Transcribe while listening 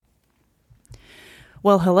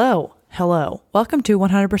Well, hello. Hello. Welcome to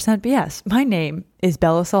 100% BS. My name is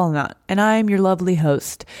Bella Solonat, and I am your lovely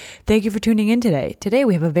host. Thank you for tuning in today. Today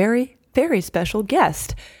we have a very, very special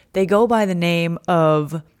guest. They go by the name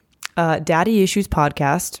of Daddy Issues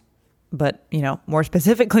Podcast, but, more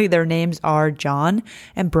specifically, their names are John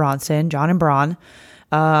and Bron.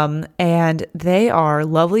 And they are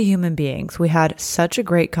lovely human beings. We had such a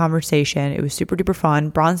great conversation. It was super duper fun.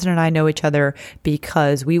 Bronson and I know each other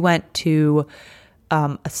because we went to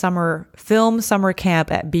a summer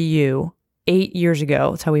camp at BU 8 years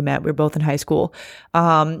ago. That's how we met. We were both in high school.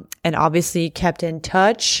 And obviously kept in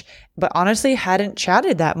touch, but honestly hadn't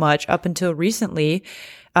chatted that much up until recently.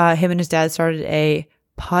 Him and his dad started a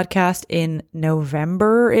podcast in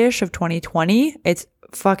November-ish of 2020. It's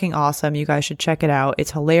fucking awesome. You guys should check it out.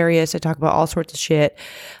 It's hilarious. I talk about all sorts of shit.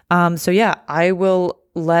 So yeah, I will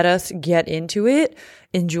let us get into it.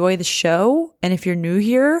 Enjoy the show. And if you're new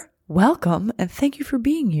here, welcome and thank you for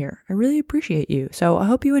being here. I really appreciate you. So I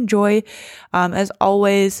hope you enjoy. As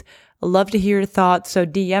always, I love to hear your thoughts. So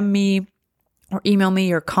DM me or email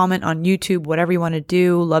me or comment on YouTube, whatever you want to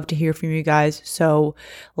do. Love to hear from you guys. So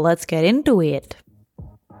let's get into it.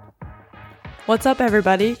 What's up,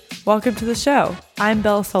 everybody? Welcome to the show. I'm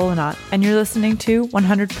Bella Solonat, and you're listening to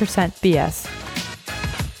 100% BS.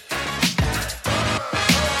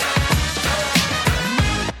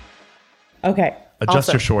 Okay. Adjust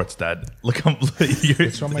awesome. your shorts, Dad. Look,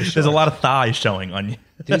 there's a lot of thigh showing on you.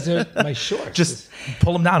 These are my shorts. Just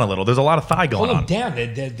pull them down a little. There's a lot of thigh going on. Pull them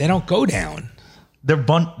down. They don't go down. They're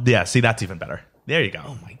Yeah, see, that's even better. There you go.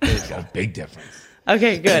 Oh my God, there's a big difference.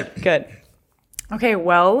 Okay, good. Okay,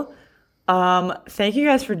 well, thank you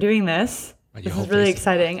guys for doing this. This is really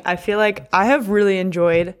exciting. I feel like I have really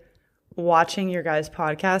enjoyed watching your guys'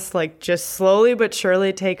 podcasts, like just slowly but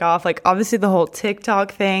surely take off. Like obviously the whole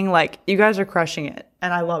TikTok thing, like you guys are crushing it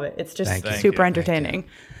and I love it. It's just super entertaining.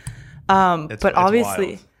 But obviously,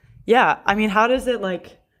 wild. Yeah. I mean, how does it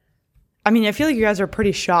I feel like you guys are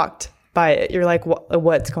pretty shocked by it. You're like,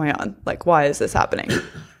 what's going on? Like, why is this happening?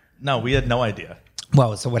 No, we had no idea.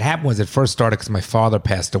 Well, so what happened was it first started because my father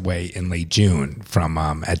passed away in late June from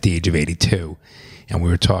at the age of 82. And we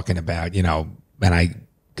were talking about, and I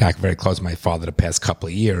got very close to my father the past couple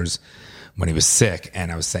of years when he was sick. And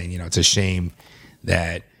I was saying, it's a shame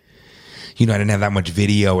that, I didn't have that much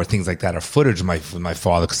video or things like that or footage with my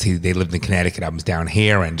father because they lived in Connecticut. I was down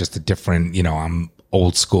here and just a different, I'm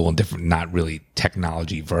old school and different, not really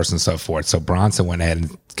technology verse and so forth. So Bronson went ahead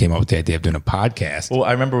and came up with the idea of doing a podcast. Well,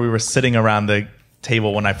 I remember we were sitting around the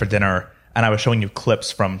table one night for dinner and I was showing you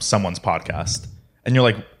clips from someone's podcast. And you're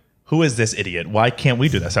like, who is this idiot? Why can't we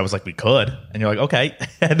do this? I was like, we could. And you're like, okay.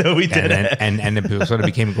 And then we did it. And it sort of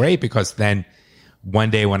became great because then one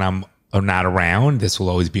day when I'm not around, this will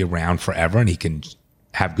always be around forever and he can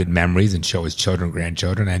have good memories and show his children,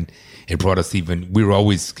 grandchildren. And it brought us we were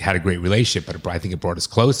always had a great relationship, but I think it brought us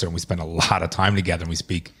closer and we spent a lot of time together and we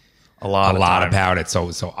speak a lot about it.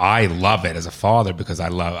 So I love it as a father because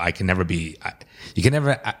you can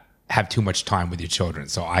never have too much time with your children.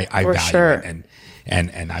 So I value it.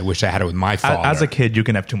 And I wish I had it with my father. As a kid, you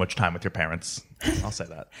can have too much time with your parents. I'll say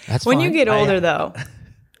that. That's when fine. you get older, though.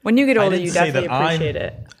 When you get older, you definitely appreciate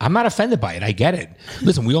it. I'm not offended by it. I get it.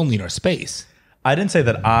 Listen, we all need our space. I didn't say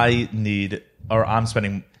that I'm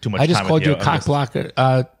spending too much time with you. I just called you a cock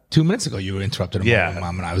blocker 2 minutes ago. You were interrupted. Yeah.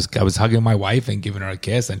 Mom, and I was hugging my wife and giving her a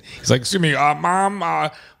kiss. And he's like, excuse me, Mom,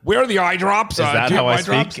 where are the eye drops? Is that how I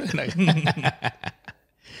speak?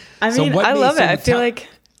 I love it. I feel like...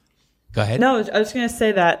 Go ahead. No, I was going to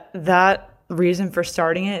say that reason for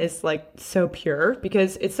starting it is like so pure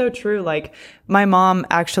because it's so true. Like my mom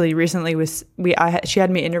actually recently she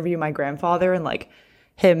had me interview my grandfather and like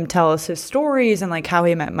him tell us his stories and like how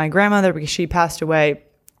he met my grandmother because she passed away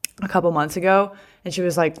a couple months ago. And she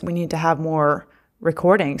was like, we need to have more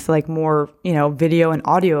recordings, like more, video and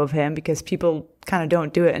audio of him because people kind of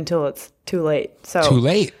don't do it until it's too late. So too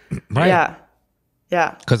late. Right. Yeah.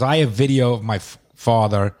 Yeah. Because I have video of my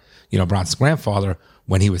father, Bron's grandfather,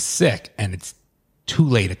 when he was sick, and it's too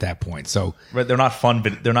late at that point. So right, they're not fun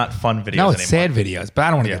videos. No, it's anymore. Sad videos, but I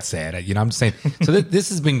don't want to get sad. I'm just saying. So this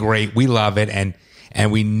has been great. We love it,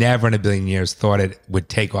 and we never in a billion years thought it would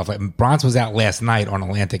take off. Like Bronson was out last night on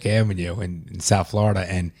Atlantic Avenue in South Florida,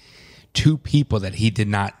 and two people that he did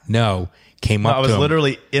not know came up to him. I was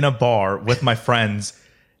literally in a bar with my friends.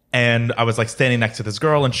 And I was like standing next to this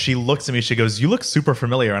girl and she looks at me. She goes, you look super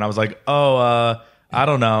familiar. And I was like, I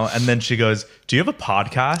don't know. And then she goes, do you have a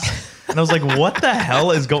podcast? And I was like, what the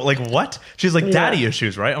hell is going, like, what? She's like, Daddy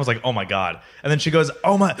Issues, right? I was like, oh my God. And then she goes,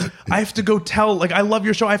 oh my, I have to go tell, like, I love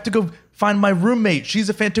your show. I have to go find my roommate. She's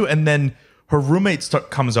a fan too. And then her roommate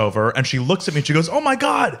comes over and she looks at me and she goes, "Oh my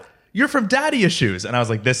God, you're from Daddy Issues." And I was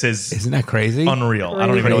like, isn't that crazy? Unreal. I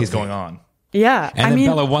don't even know what's going on. Yeah. And then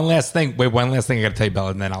Bella, one last thing I got to tell you,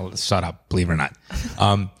 Bella, and then I'll shut up, believe it or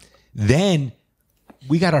not. Then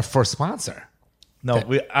we got our first sponsor. No,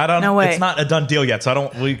 I don't. No way. It's not a done deal yet,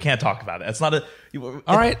 so we can't talk about it. It's not a.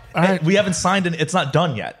 All right. We haven't signed it. It's not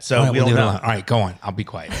done yet, so we don't know. All right, go on. I'll be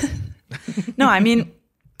quiet. No, I mean,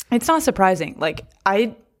 it's not surprising. Like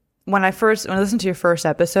when I listened to your first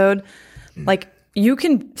episode, like you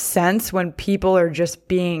can sense when people are just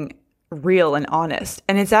being real and honest,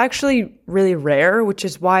 and it's actually really rare, which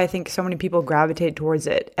is why I think so many people gravitate towards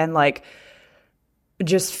it and like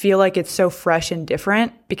just feel like it's so fresh and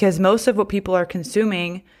different, because most of what people are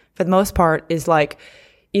consuming for the most part is like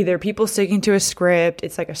either people sticking to a script,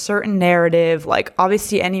 it's like a certain narrative. Like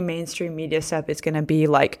obviously any mainstream media stuff is going to be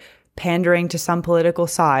like pandering to some political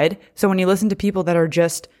side. So when you listen to people that are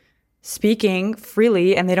just speaking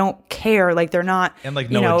freely and they don't care, like they're not, and like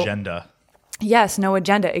no agenda. Yes, no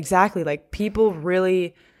agenda. Exactly. Like people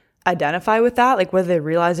really identify with that, like whether they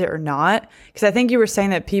realize it or not. Because I think you were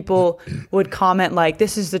saying that people would comment like,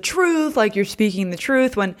 "This is the truth," like you're speaking the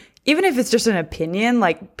truth, when even if it's just an opinion,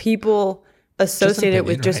 like people associate it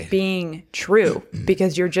with just being true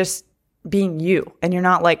because you're just being you and you're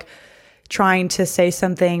not like trying to say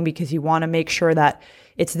something because you want to make sure that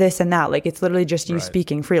it's this and that. Like it's literally just you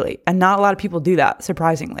speaking freely, and not a lot of people do that,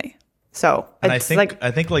 surprisingly. So and I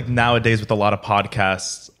think like nowadays with a lot of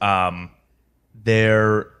podcasts,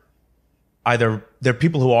 they're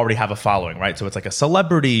people who already have a following, right? So it's like a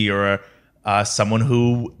celebrity or someone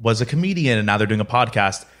who was a comedian and now they're doing a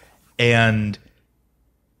podcast. And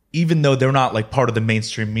even though they're not like part of the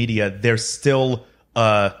mainstream media, there's still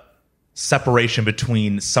a separation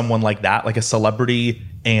between someone like that, like a celebrity,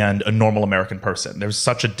 and a normal American person. There's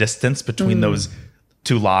such a distance between those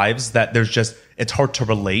two lives that it's hard to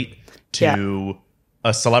relate to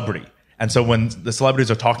a celebrity. And so when the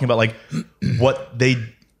celebrities are talking about like what they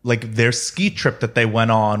like their ski trip that they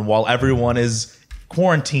went on while everyone is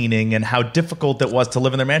quarantining and how difficult it was to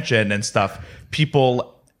live in their mansion and stuff,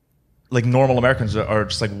 people like normal Americans are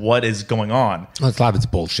just like, what is going on? Well, a lot of it's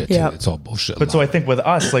bullshit too. It's all bullshit. But so I think with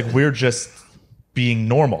us, like we're just being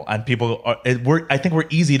normal, and people I think we're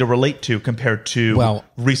easy to relate to compared to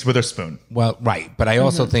Reese Witherspoon. Well, right. But I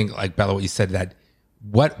also think, like Bella, what you said, that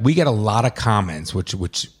what we get a lot of comments, which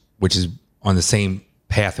is on the same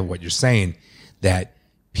path of what you're saying, that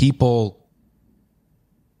people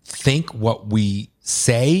think what we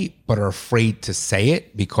say but are afraid to say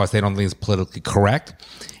it because they don't think it's politically correct.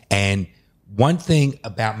 And one thing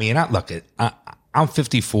about me, and I'm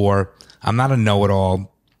 54. I'm not a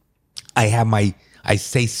know-it-all. I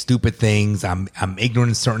say stupid things. I'm ignorant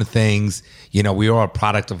in certain things. You know, we are a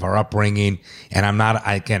product of our upbringing, and I'm not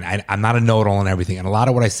a know-it-all in everything. And a lot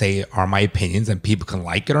of what I say are my opinions, and people can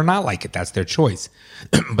like it or not like it. That's their choice.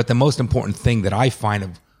 But the most important thing that I find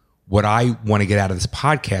of what I want to get out of this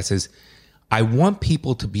podcast is I want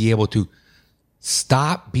people to be able to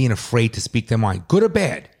stop being afraid to speak their mind, good or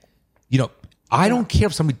bad. You know, I don't care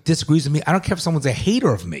if somebody disagrees with me. I don't care if someone's a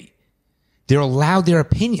hater of me. They're allowed their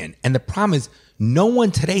opinion. And the problem is no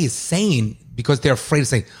one today is saying, because they're afraid of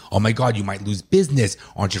saying, "Oh my God, you might lose business.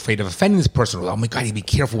 Aren't you afraid of offending this person?" Or, "Oh my God, you be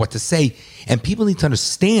careful what to say." And people need to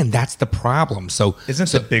understand that's the problem.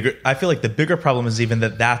 I feel like the bigger problem is even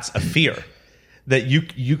that's a fear. That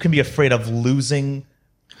you can be afraid of losing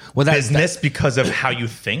business because of how you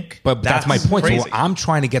think. But that's my point. So I'm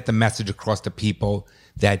trying to get the message across to people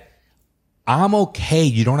that I'm okay.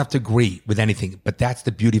 You don't have to agree with anything, but that's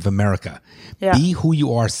the beauty of America. Yeah. Be who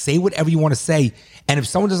you are. Say whatever you want to say. And if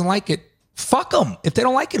someone doesn't like it, fuck them. If they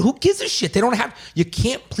don't like it, who gives a shit? You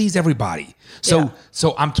can't please everybody. So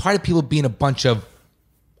I'm tired of people being a bunch of,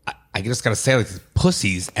 I just got to say, like,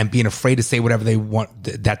 pussies, and being afraid to say whatever they want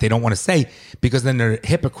that they don't want to say, because then they're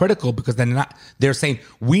hypocritical, because they're saying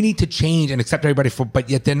we need to change and accept everybody but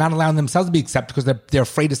yet they're not allowing themselves to be accepted because they're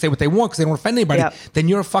afraid to say what they want because they don't want to offend anybody. Yep. Then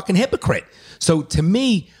you're a fucking hypocrite. So to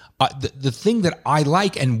me, the thing that I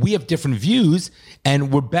like, and we have different views, and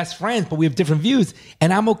we're best friends, but we have different views,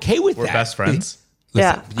 and I'm okay with that. We're best friends.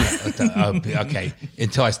 Listen, okay,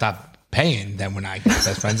 until I stop paying, then we're not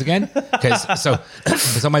best friends again. So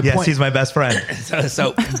my point. Yes, he's my best friend.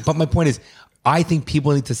 But my point is, I think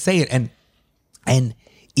people need to say it, and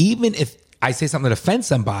even if I say something that offends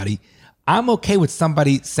somebody, I'm okay with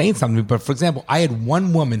somebody saying something. But for example, I had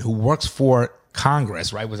one woman who works for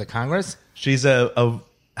Congress. Right? Was it Congress? She's a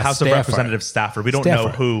House of Representatives staffer. We don't know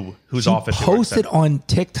whose office she posted on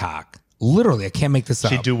TikTok. Literally, I can't make this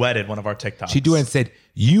up. She duetted one of our TikToks. She duetted and said,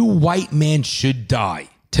 "You white man should die,"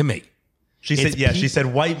 to me. She said, she said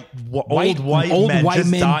old white men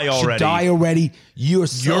just die already. Should die already. You're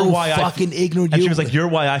so fucking ignorant. And she was like, you're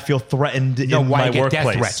why I feel threatened in my workplace.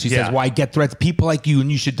 Death threats. She says, why I get threats? People like you,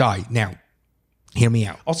 and you should die. Now, hear me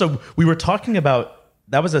out. Also, we were talking about,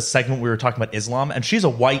 that was a segment we were talking about Islam, and she's a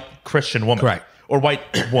white Christian woman. Correct. Or white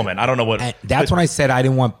woman. I don't know what. And that's when I said I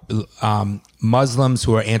didn't want Muslims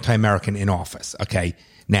who are anti-American in office. Okay.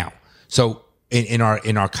 Now, so in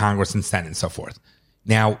our Congress and Senate and so forth.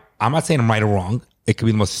 Now, I'm not saying I'm right or wrong. It could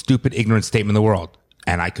be the most stupid, ignorant statement in the world,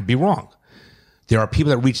 and I could be wrong. There are people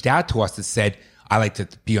that reached out to us that said, "I like to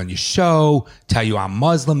be on your show, tell you I'm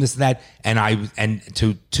Muslim, this and that," and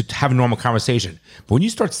to have a normal conversation. But when you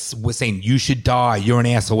start saying you should die, you're an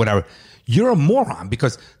asshole, whatever, you're a moron,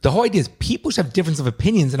 because the whole idea is people should have difference of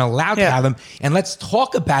opinions and allowed to have them, and let's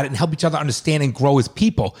talk about it and help each other understand and grow as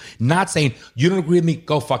people, not saying, you don't agree with me,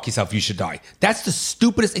 go fuck yourself, you should die. That's the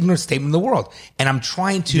stupidest ignorant statement in the world. And I'm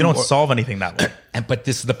trying to... You don't solve anything that way. But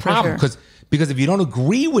this is the problem, because if you don't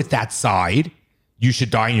agree with that side, you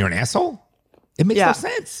should die and you're an asshole? It makes no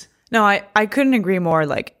sense. No, I couldn't agree more.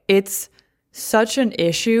 Like, it's such an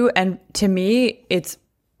issue, and to me, it's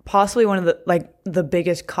possibly one of the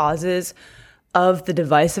biggest causes of the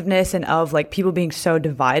divisiveness and of like people being so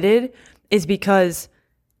divided is because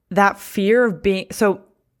that fear of being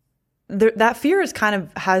that fear is kind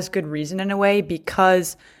of has good reason in a way,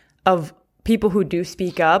 because of people who do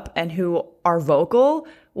speak up and who are vocal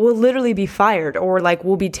will literally be fired or like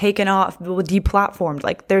will be taken off, will be deplatformed.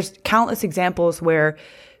 Like there's countless examples where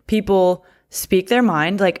people speak their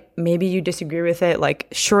mind, like maybe you disagree with it. Like,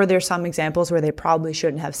 sure, there's some examples where they probably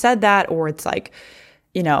shouldn't have said that, or it's like,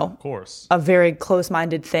 you know, of course, a very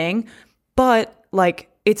close-minded thing. But like,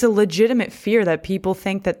 it's a legitimate fear that people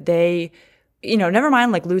think that they, you know, never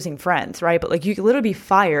mind like losing friends, right? But like you could literally be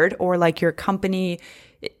fired, or like your company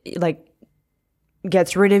like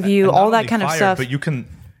gets rid of you, all that kind of stuff. But you can,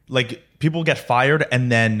 like, people get fired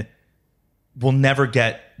and then will never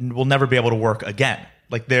be able to work again.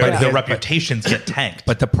 Like their reputations get tanked.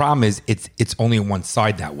 But the problem is it's only on one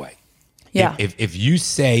side that way. Yeah. If you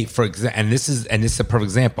say, for example, and this is a perfect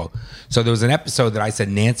example. So there was an episode that I said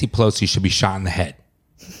Nancy Pelosi should be shot in the head.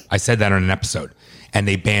 I said that on an episode, and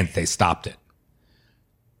they stopped it.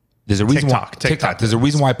 There's a reason TikTok. There's a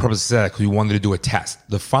reason why I purposely said that, because we wanted to do a test.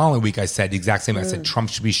 The following week I said the exact same. I said Trump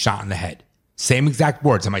should be shot in the head. Same exact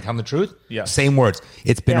words. Am I telling the truth? Yeah. Same words.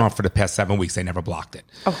 It's been on for the past 7 weeks. They never blocked it.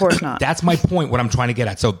 Of course not. That's my point, what I'm trying to get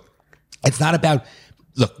at. So it's not about,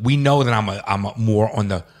 look, we know that I'm more on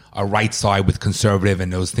the right side with conservative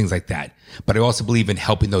and those things like that. But I also believe in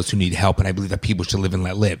helping those who need help. And I believe that people should live and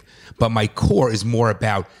let live. But my core is more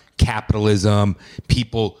about capitalism,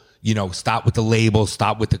 people, you know, stop with the labels,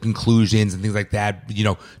 stop with the conclusions and things like that. You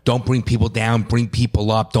know, don't bring people down, bring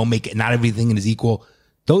people up. Don't make it, not everything is equal.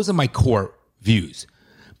 Those are my core views.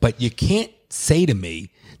 But you can't say to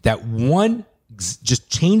me that one, just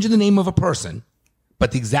changing the name of a person,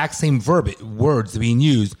 but the exact same words being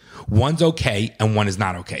used, one's okay and one is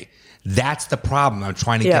not okay. That's the problem I'm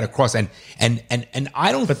trying to get across. And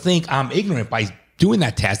I don't think I'm ignorant by doing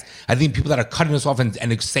that test. I think people that are cutting us off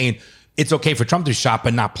and saying it's okay for Trump to be shot,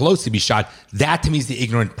 but not Pelosi to be shot, that to me is the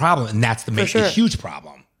ignorant problem. And that's the a huge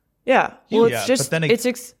problem. Yeah. Well, it's just,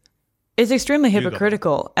 it's extremely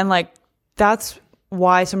hypocritical. And like, that's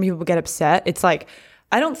why some people get upset. It's like,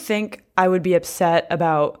 I don't think I would be upset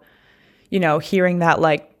about, you know, hearing that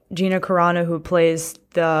like Gina Carano, who plays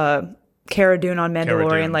the Cara Dune on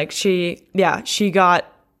Mandalorian, like she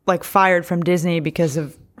got like fired from Disney because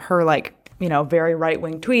of her like, you know, very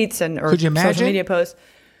right-wing tweets and or social media posts.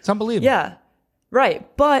 It's unbelievable. Yeah, right.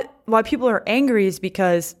 But why people are angry is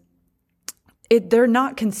because they're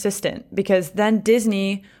not consistent, because then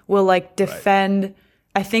Disney will like defend. Right.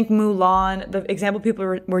 I think Mulan, the example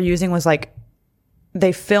people were using was like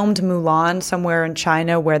they filmed Mulan somewhere in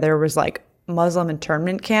China where there was like Muslim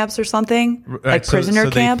internment camps or something, like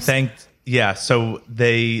prisoner camps. So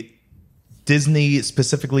Disney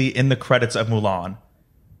specifically in the credits of Mulan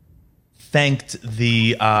thanked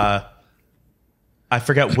the I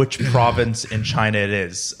forget which province in China it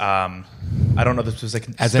is. I don't know the specific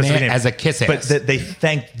name. As a kiss ass. But they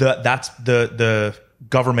thanked the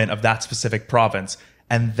government of that specific province,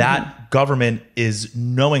 and that government is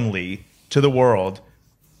knowingly to the world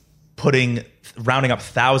rounding up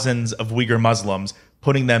thousands of Uyghur Muslims,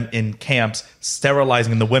 putting them in camps,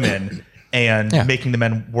 sterilizing the women, and making the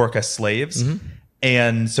men work as slaves. Mm-hmm.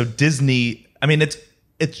 And so Disney, I mean,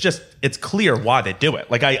 it's clear why they do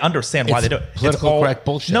it. Like, I understand why they do it. Political correct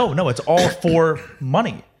bullshit. No, it's all for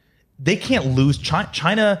money. They can't lose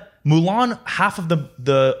China. Mulan, half of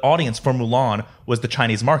the audience for Mulan was the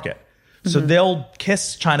Chinese market. So they'll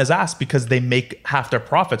kiss China's ass because they make half their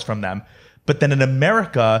profits from them. But then in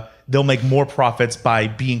America, they'll make more profits by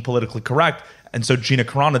being politically correct. And so Gina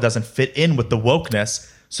Carano doesn't fit in with the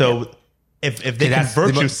wokeness. So if they can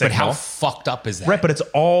virtue signal. But how fucked up is that? Right, but it's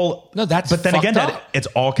all... No, that's But then fucked again, up. it's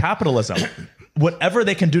all capitalism. Whatever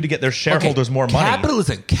they can do to get their shareholders more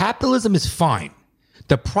money. Capitalism is fine.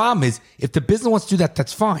 The problem is, if the business wants to do that,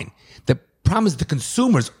 that's fine. The problem is the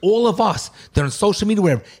consumers, all of us, they're on social media,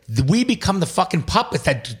 whatever, we become the fucking puppets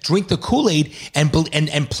that drink the Kool-Aid and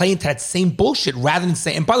play into that same bullshit rather than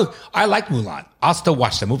say, and by the way, I like Mulan. I'll still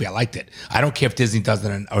watch the movie. I liked it. I don't care if Disney does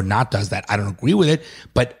it or not does that. I don't agree with it,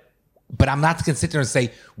 but I'm not going to sit there and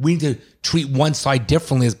say we need to treat one side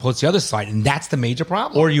differently as opposed to the other side. And that's the major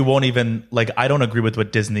problem. Or you won't even, like, I don't agree with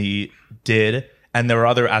what Disney did. And there are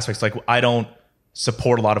other aspects, like, I don't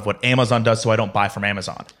support a lot of what Amazon does, so I don't buy from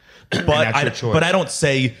Amazon. But I don't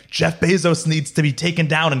say Jeff Bezos needs to be taken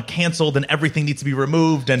down and canceled and everything needs to be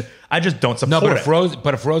removed. And I just don't support it.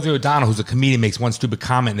 If Rosie O'Donnell, who's a comedian, makes one stupid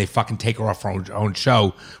comment and they fucking take her off her own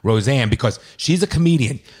show, Roseanne, because she's a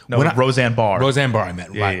comedian. No, Roseanne Barr. Roseanne Barr, I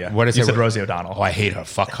meant. Yeah, right. yeah. What is you it? said Rosie O'Donnell. Oh, I hate her.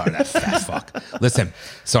 Fuck her. That fat fuck. Listen,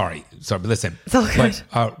 sorry, but listen. It's all good.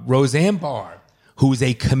 But Roseanne Barr, who's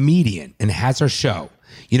a comedian and has her show.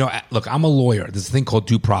 You know, look, I'm a lawyer. There's a thing called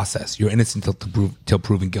due process. You're innocent till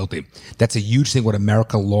proven guilty. That's a huge thing what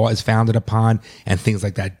American law is founded upon and things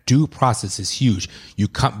like that. Due process is huge. You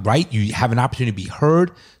come, right? You have an opportunity to be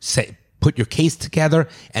heard, put your case together,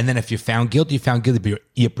 and then if you're found guilty, but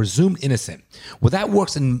you're presumed innocent. Well, that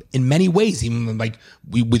works in many ways, even like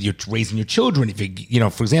with your raising your children. If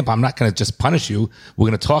for example, I'm not going to just punish you. We're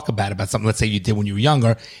going to talk about something, let's say you did when you were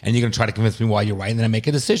younger, and you're going to try to convince me why you're right, and then I make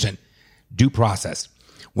a decision. Due process.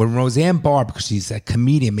 When Roseanne Barr, because she's a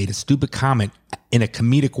comedian, made a stupid comment in a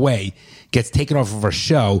comedic way, gets taken off of her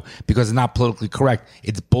show because it's not politically correct,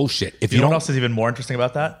 it's bullshit. If you know what else is even more interesting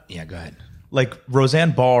about that? Yeah, go ahead. Like,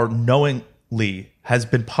 Roseanne Barr knowingly has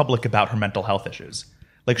been public about her mental health issues.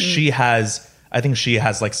 Like, I think she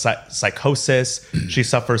has like psychosis. She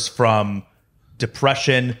suffers from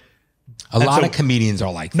depression. A lot of comedians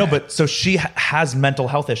are like that. No, but so she has mental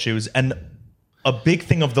health issues, and a big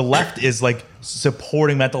thing of the left is like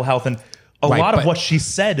supporting mental health, and a lot of what she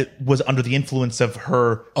said was under the influence of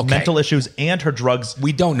her mental issues and her drugs.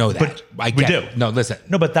 We don't know that. But we do. No, listen.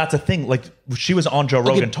 No, but that's a thing. Like, she was on Joe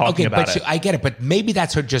Rogan talking about it. I get it, but maybe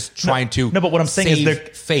that's her just trying to. No, but what I'm saying is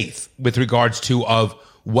save faith with regards to of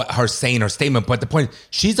what her saying, her statement. But the point is,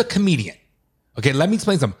 she's a comedian. Okay, let me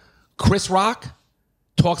explain something. Chris Rock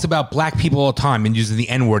talks about black people all the time and uses the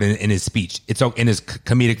N-word in his speech. It's in his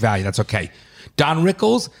comedic value. That's okay. Don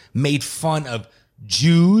Rickles made fun of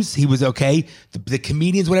Jews. He was okay. The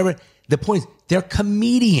comedians, whatever. The point is, they're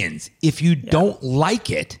comedians. If you don't like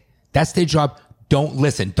it, that's their job. Don't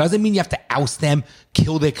listen. Doesn't mean you have to oust them,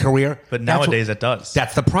 kill their career. But nowadays it does.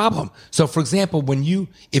 That's the problem. So, for example,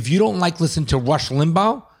 if you don't like listening to Rush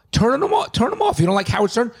Limbaugh, turn them off. Turn them off. If you don't like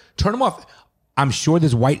Howard Stern, turn them off. I'm sure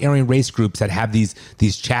there's white Aryan race groups that have these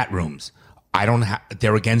chat rooms.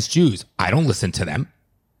 They're against Jews. I don't listen to them.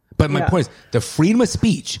 But my point is, the freedom of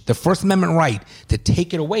speech, the First Amendment right to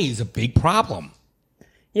take it away is a big problem.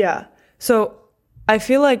 Yeah. So I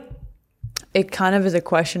feel like it kind of is a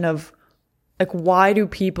question of, like, why do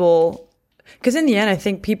people... Because in the end, I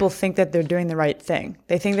think people think that they're doing the right thing.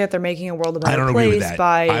 They think that they're making a world a better place.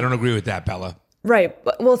 I don't agree with that, Bella. Right.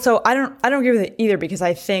 Well, so I don't agree with it either, because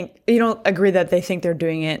I think you don't agree that they think they're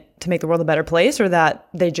doing it to make the world a better place, or that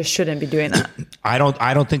they just shouldn't be doing that. I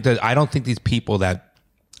don't think these people that...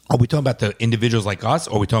 Are we talking about the individuals like us,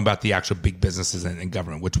 or are we talking about the actual big businesses and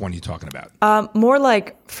government? Which one are you talking about? More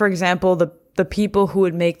like, for example, the people who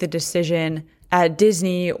would make the decision at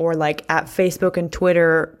Disney or like at Facebook and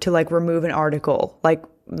Twitter to like remove an article. Like,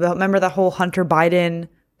 remember the whole Hunter Biden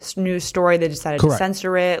news story? They decided to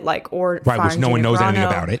censor it, like, or right, which no one knows anything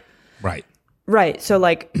about it. Right. So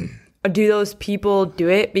like, do those people do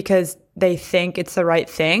it because they think it's the right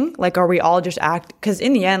thing? Like, are we all just because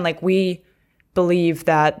in the end, like, we believe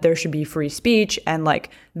that there should be free speech and like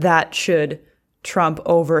that should trump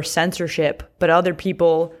over censorship, but other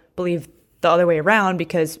people believe the other way around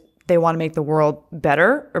because they want to make the world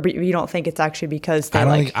better, or you don't think it's actually because they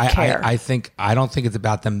care? I don't think it's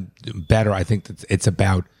about them better. I think it's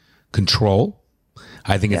about control.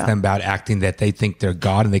 I think it's them about acting that they think they're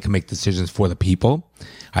God and they can make decisions for the people.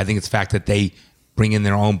 I think it's the fact that they bring in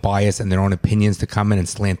their own bias and their own opinions to come in and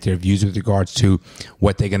slant their views with regards to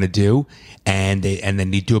what they're going to do, and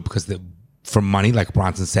then they do it because for money, like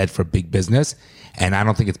Bronson said, for big business. And I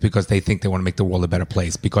don't think it's because they think they want to make the world a better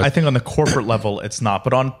place. Because I think on the corporate level, it's not.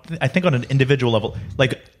 But I think on an individual level,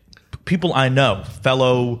 like people I know,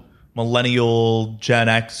 fellow millennial, Gen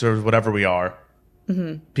X, or whatever we are,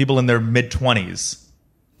 people in their mid-20s,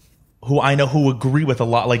 who I know who agree with a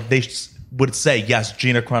lot, like they would say, yes,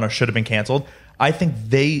 Gina Carano should have been canceled. I think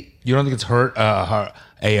they... You don't think it's hurt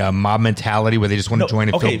a mob mentality where they just want to join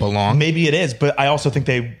and feel belong? Maybe it is, but I also think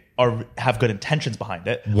they have good intentions behind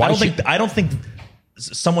it. I don't think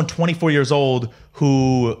someone 24 years old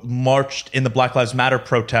who marched in the Black Lives Matter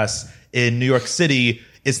protests in New York City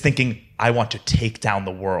is thinking, I want to take down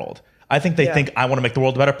the world. I think they think, I want to make the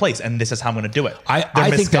world a better place, and this is how I'm going to do it. They're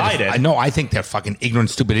misguided. I think they're fucking ignorant,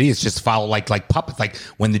 stupid idiots. Just follow like puppets. Like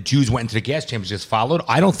when the Jews went into the gas chambers, just followed.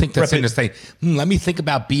 I don't think they're sitting there saying, let me think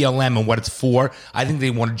about BLM and what it's for. I think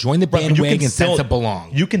they want to join the bandwagon and sense of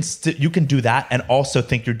belong. You can do that and also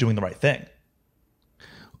think you're doing the right thing.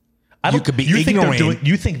 You could be ignorant.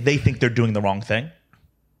 You think they think they're doing the wrong thing?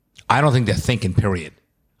 I don't think they're thinking, period.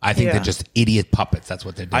 I think they're just idiot puppets. That's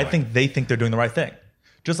what they're doing. I think they think they're doing the right thing.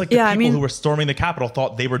 Just like the people who were storming the Capitol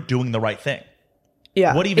thought they were doing the right thing.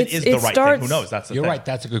 Yeah. What even is the right thing? Who knows? That's the thing. You're right.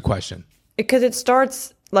 That's a good question. Because it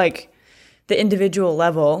starts like the individual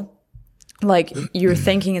level, like you're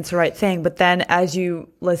thinking it's the right thing. But then as you,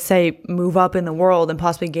 let's say, move up in the world and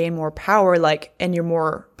possibly gain more power, like, and you're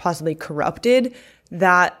more possibly corrupted,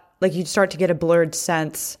 that like you start to get a blurred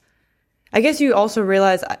sense. I guess you also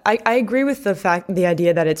realize, I agree with the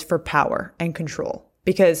idea that it's for power and control,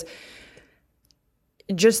 because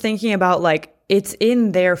just thinking about like it's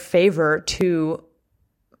in their favor to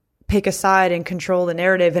pick a side and control the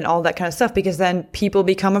narrative and all that kind of stuff, because then people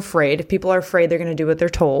become afraid. If people are afraid, they're going to do what they're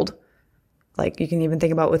told. Like you can even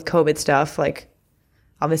think about with COVID stuff, like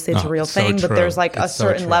obviously it's a real thing, but there's like a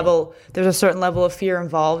certain level of fear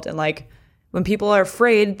involved. And like when people are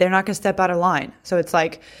afraid, they're not going to step out of line. So it's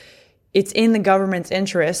like, it's in the government's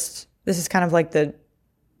interest. This is kind of like the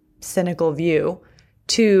cynical view,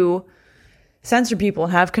 to censor people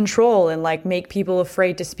and have control and like make people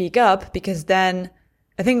afraid to speak up, because then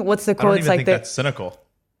I think what's the quote? I don't even think that's cynical.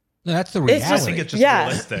 No, that's the reality. I think it's just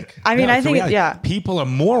realistic. I mean, I think people are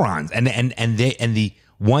morons, and the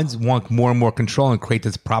ones want more and more control and create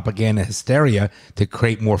this propaganda hysteria to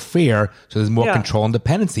create more fear. So there's more control and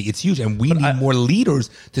dependency. It's huge, and we need more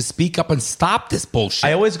leaders to speak up and stop this bullshit.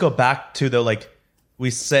 I always go back to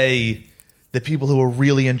we say the people who are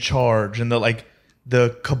really in charge and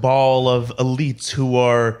the cabal of elites who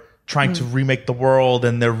are trying to remake the world,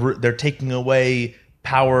 and they're taking away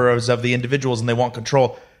powers of the individuals and they want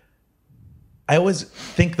control. I always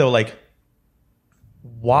think though, like,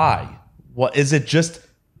 why? What is it? Just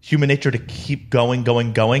human nature to keep going,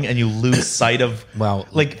 and you lose sight of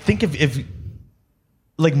think if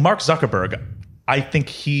like Mark Zuckerberg, I think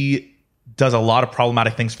he does a lot of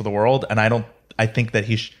problematic things for the world, and I think that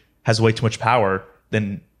he has way too much power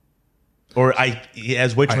he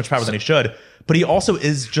has way too much power than he should, but he also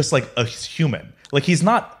is just like a human. Like he's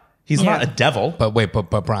not a devil. But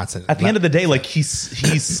Bronson, at the end of the day, like he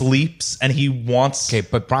sleeps and he wants. Okay,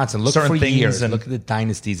 but Bronson, look for years and look at the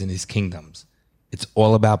dynasties in his kingdoms. It's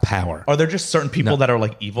all about power. Are there just certain people that are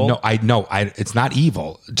like evil? No, it's not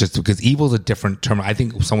evil. Just because evil is a different term. I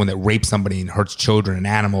think someone that rapes somebody and hurts children and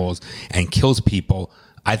animals and kills people,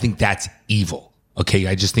 I think that's evil. Okay,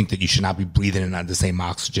 I just think that you should not be breathing in the same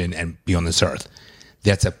oxygen and be on this earth.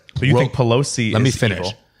 That's a. So you think Pelosi? Let me finish.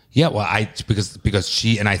 Evil? Yeah, well, because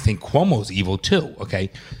she, and I think Cuomo's evil too. Okay,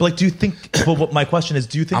 but like, do you think? But what my question is,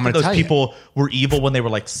 do you think that those people were evil when they were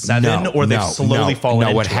like 7, or they've slowly fallen?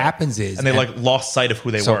 No, what happens is, and they like lost sight of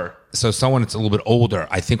who they were. So someone that's a little bit older,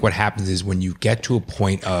 I think what happens is when you get to a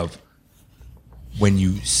point of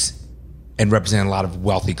and represent a lot of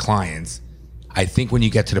wealthy clients, I think when you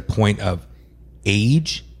get to the point of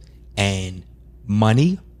age and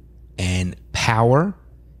money and power,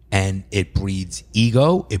 and it breeds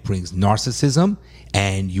ego, it brings narcissism,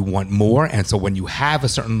 and you want more. And so when you have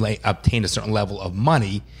obtain a certain level of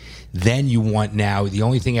money, then you want now the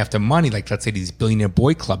only thing after money, like let's say these billionaire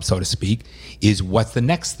boy clubs, so to speak, is what's the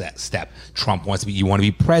next step? Trump wants to be, you want to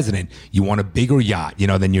be president, you want a bigger yacht,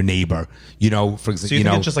 than your neighbor, for example. So you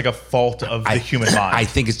think it's just like a fault of the human mind?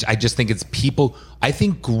 I just think it's people. I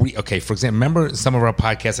think, okay, for example, remember some of our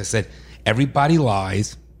podcasts, I said, everybody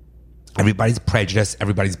lies, everybody's prejudiced,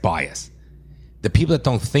 everybody's biased. The people that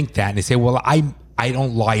don't think that, and they say, well, I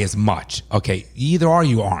don't lie as much. Okay, you either are or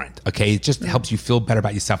you aren't. Okay, it just helps you feel better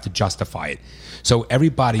about yourself to justify it. So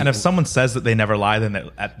everybody, and if someone says that they never lie, then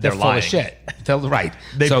they're full lying. Of shit. They're right.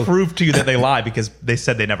 They prove to you that they lie because they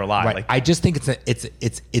said they never lie. Right. Like, I just think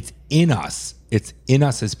it's in us. It's in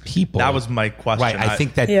us as people. That was my question. Right. I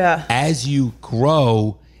think that as you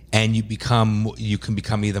grow and you can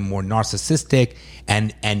become either more narcissistic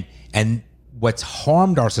and what's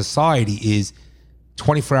harmed our society is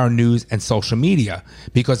 24-hour news and social media,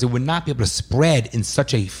 because it would not be able to spread in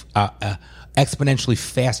such a exponentially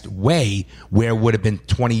fast way where it would have been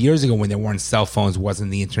 20 years ago when there weren't cell phones,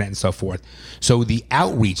 wasn't the internet and so forth. So the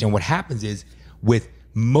outreach, and what happens is with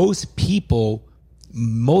most people,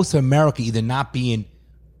 most of America either not being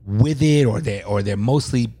with it, or they're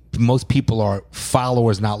mostly, most people are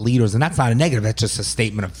followers, not leaders. And that's not a negative. That's just a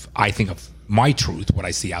statement of, I think, of my truth, what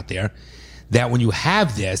I see out there, that when you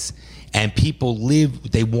have this and people live,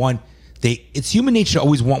 it's human nature to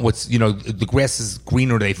always want what's, the grass is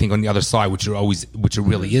greener, they think, on the other side, which it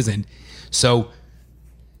really isn't. So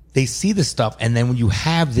they see this stuff, and then when you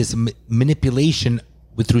have this manipulation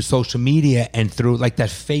through social media and through like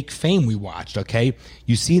that fake fame we watched, okay,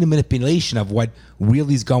 you see the manipulation of what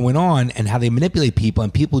really is going on and how they manipulate people,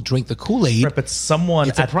 and people drink the Kool-Aid. Right, but someone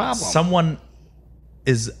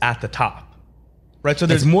is at the top, right? So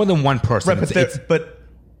there's more than one person, right? But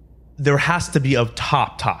there has to be a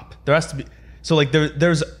top. There has to be. So like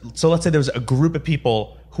so let's say there's a group of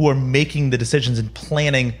people who are making the decisions and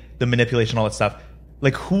planning the manipulation, all that stuff.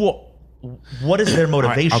 Like what is their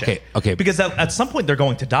motivation? Right, okay. Because at some point they're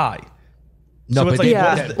going to die. No, so but,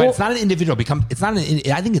 but it's not an individual. It's not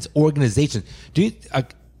I think it's organizations.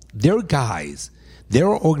 There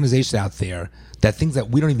are organizations out there that things that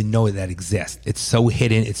we don't even know that exist. It's so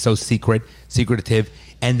hidden. It's so secretive.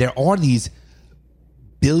 And there are these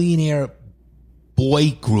billionaire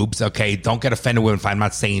boy groups. Okay, don't get offended when I'm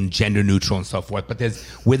not saying gender neutral and so forth. But there's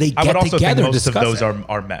where they get together. I would also think most of those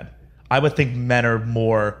are men. I would think men are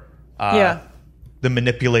more the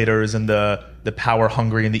manipulators and the power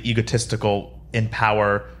hungry and the egotistical in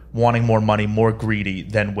power, wanting more money, more greedy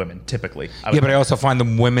than women typically. But I also find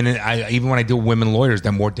the women, even when I deal with women lawyers,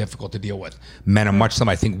 they're more difficult to deal with. Men are much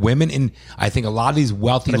similar. I think I think a lot of these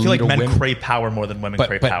wealthy, but I feel like men women crave power more than women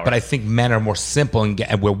crave power. But I think men are more simple,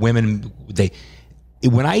 and where women,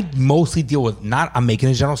 when I mostly deal with, I'm making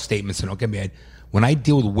a general statement, so don't get mad. When I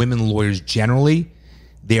deal with women lawyers generally,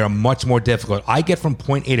 they are much more difficult. I get from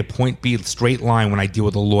point A to point B straight line when I deal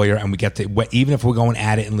with a lawyer, and we get to, even if we're going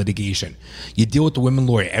at it in litigation. You deal with the women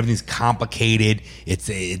lawyer, everything's complicated. It's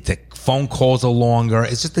the phone calls are longer.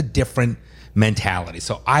 It's just a different mentality.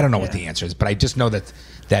 So I don't know what the answer is, but I just know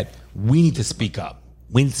that we need to speak up.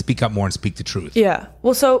 We need to speak up more and speak the truth. Yeah.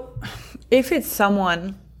 Well, so if it's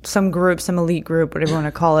some group, some elite group, whatever you want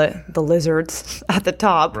to call it, the lizards at the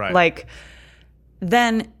top, right.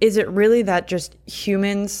 Then is it really that just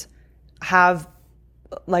humans have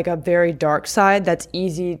like a very dark side that's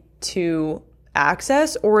easy to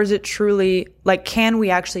access, or is it truly like, can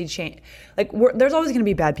we actually change? Like there's always going to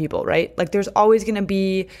be bad people, right? Like there's always going to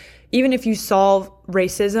be, even if you solve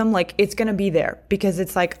racism, like it's going to be there because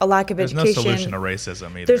it's like a lack of education. There's no solution to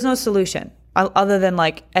racism either. There's no solution other than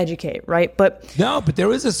like educate, right? But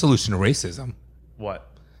there is a solution to racism. What?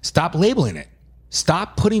 Stop labeling it.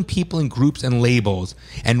 Stop putting people in groups and labels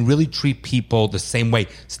and really treat people the same way.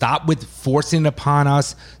 Stop with forcing it upon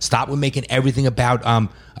us. Stop with making everything about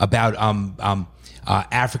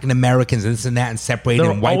African Americans and this and that and separating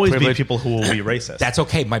there will white always privilege. Be people who will be racist. That's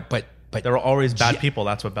okay, but there are always bad people.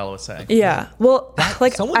 That's what Bella was saying. Yeah. Well,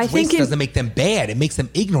 like someone's I think race doesn't make them bad. It makes them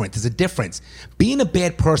ignorant. There's a difference. Being a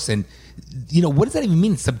bad person, what does that even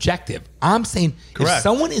mean? It's subjective. I'm saying Correct. If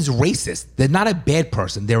someone is racist, they're not a bad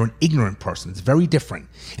person. They're an ignorant person. It's very different.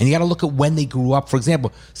 And you got to look at when they grew up. For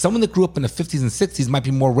example, someone that grew up in the 50s and 60s might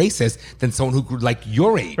be more racist than someone who grew like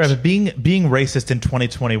your age. Right, but being racist in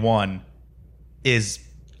 2021 is,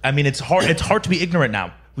 it's hard. It's hard to be ignorant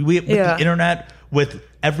now. With the internet, with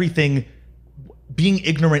everything, being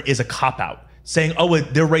ignorant is a cop-out. Saying,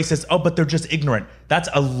 they're racist. But they're just ignorant. That's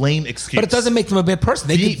a lame excuse. But it doesn't make them a bad person.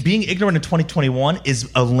 Being ignorant in 2021 is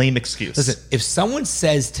a lame excuse. Listen, if someone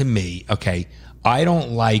says to me, okay, I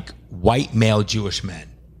don't like white male Jewish men.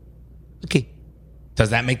 Okay.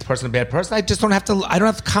 Does that make the person a bad person? I don't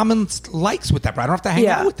have common likes with that. I don't have to hang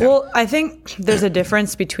out with them. Well, I think there's a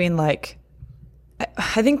difference between like,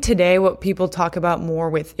 I think today what people talk about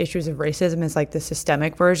more with issues of racism is like the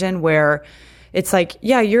systemic version where it's like,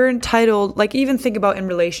 you're entitled, like even think about in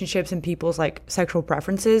relationships and people's like sexual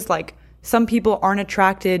preferences, like some people aren't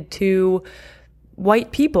attracted to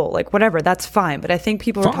white people, like whatever, that's fine. But I think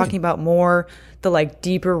people are talking about more the like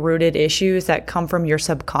deeper rooted issues that come from your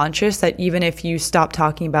subconscious that even if you stop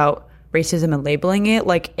talking about racism and labeling it,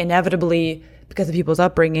 like inevitably because of people's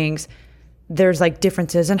upbringings, there's like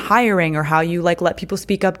differences in hiring or how you like let people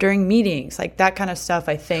speak up during meetings, like that kind of stuff.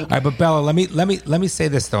 I think. All right, but Bella, let me say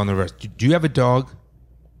this though in the reverse. Do you have a dog?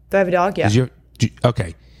 Do I have a dog? Yeah.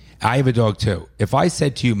 Okay, I have a dog too. If I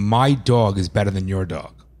said to you, my dog is better than your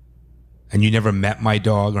dog, and you never met my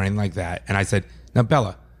dog or anything like that, and I said, now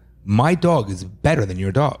Bella, my dog is better than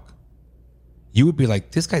your dog. You would be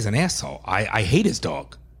like, this guy's an asshole. I hate his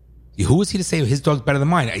dog. Who is he to say his dog's better than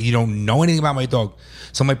mine? You don't know anything about my dog.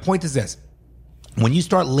 So my point is this. When you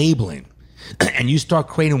start labeling and you start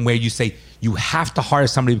creating where you say you have to hire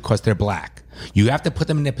somebody because they're black. You have to put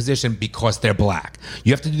them in a position because they're black.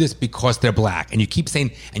 You have to do this because they're black. And you keep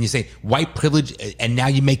saying, and you say white privilege, and now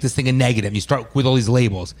you make this thing a negative. You start with all these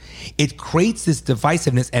labels. It creates this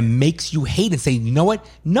divisiveness and makes you hate and say, you know what?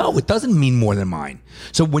 No, it doesn't mean more than mine.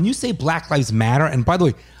 So when you say Black Lives Matter, and by the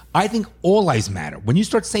way, I think all lives matter. When you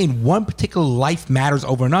start saying one particular life matters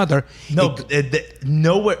over another.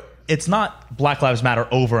 Nowhere. It's not Black Lives Matter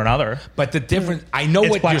over another. But the difference, I know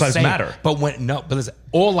what Black you're Lives saying. Matter. But listen,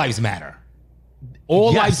 all lives matter.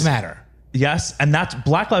 All lives matter. Yes, and that's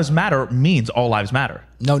Black Lives Matter means all lives matter.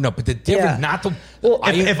 No, but the difference, not the. Well,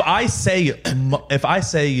 if I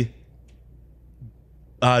say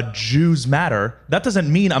Jews matter, that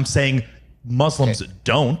doesn't mean I'm saying Muslims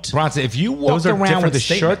don't. Bronson, if you walked around with a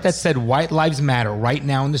shirt that said "White Lives Matter" right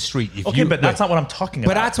now in the street, but that's not what I'm talking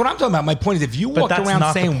about. But that's what I'm talking about. My point is, if you walked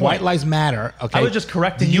around saying "White Lives Matter," okay, I was just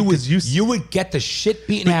correcting you would get the shit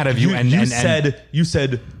beaten out of you. You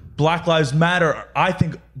said Black Lives Matter. I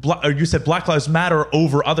think, or you said Black Lives Matter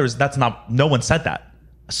over others. That's not. No one said that.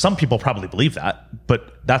 Some people probably believe that,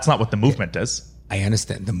 but that's not what the movement is. I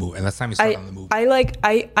understand the movement, and that's time we start on the movement.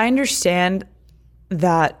 I understand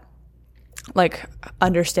that.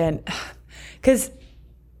 Because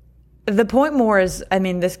the point more is,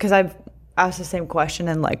 because I've asked the same question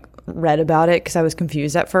and read about it because I was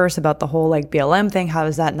confused at first about the whole BLM thing. How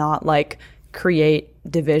does that not create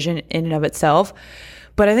division in and of itself?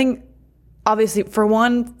 But I think obviously for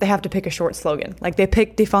one, they have to pick a short slogan. They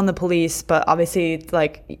pick defund the police, but obviously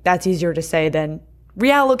that's easier to say than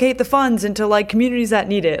reallocate the funds into communities that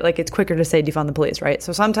need it. It's quicker to say defund the police, right?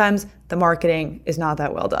 So sometimes the marketing is not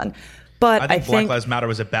that well done. But I think Black Lives Matter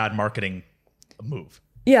was a bad marketing move.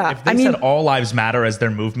 Yeah. If they said All Lives Matter as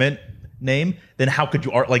their movement name, then how could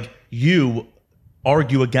you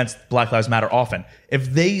argue against Black Lives Matter often?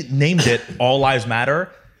 If they named it All Lives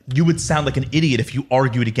Matter, you would sound like an idiot if you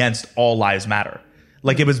argued against All Lives Matter.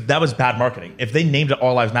 That was bad marketing. If they named it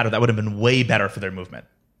All Lives Matter, that would have been way better for their movement.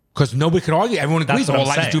 Because nobody could argue. Everyone agrees all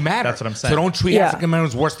lives do matter. That's what I'm saying. So don't treat African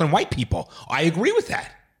Americans worse than white people. I agree with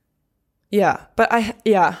that. Yeah, but I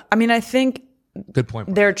think good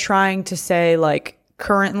point. They're trying to say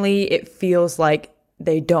currently it feels like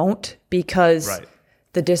they don't because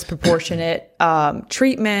the disproportionate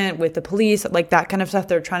treatment with the police, that kind of stuff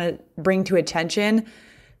they're trying to bring to attention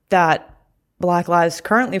that Black lives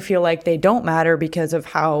currently feel like they don't matter because of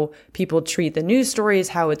how people treat the news stories,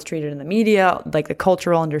 how it's treated in the media, the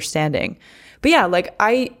cultural understanding. But yeah,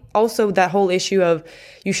 I also that whole issue of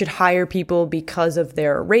you should hire people because of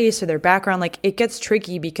their race or their background, it gets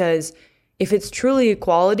tricky because if it's truly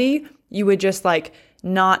equality, you would just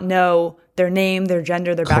not know their name, their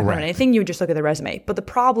gender, their background, anything. You would just look at their resume. But the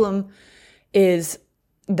problem is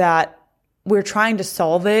that we're trying to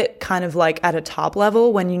solve it kind of at a top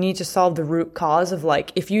level when you need to solve the root cause of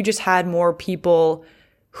if you just had more people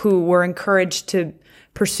who were encouraged to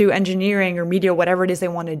pursue engineering or media, whatever it is they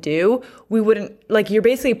want to do, we wouldn't you're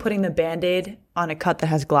basically putting the Band-Aid on a cut that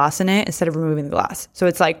has glass in it instead of removing the glass. So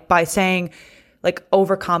it's by saying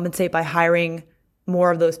overcompensate by hiring more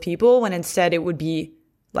of those people when instead it would be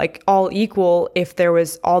all equal if there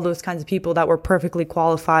was all those kinds of people that were perfectly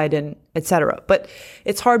qualified and et cetera. But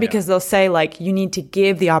it's hard because they'll say you need to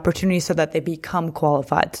give the opportunity so that they become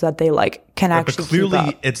qualified, so that they can actually. But clearly,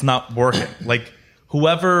 keep up. It's not working.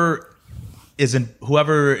 Whoever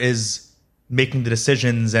is making the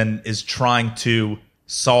decisions and is trying to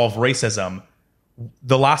solve racism,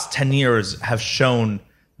 the last 10 years have shown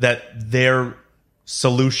that their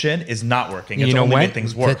solution is not working. It's only made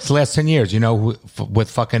things worse. It's the last 10 years, with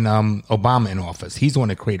fucking Obama in office. He's the one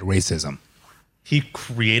that created racism. He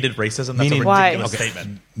created racism? That's a ridiculous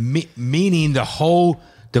statement. Meaning the whole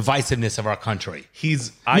divisiveness of our country.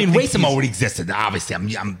 Racism already existed, obviously.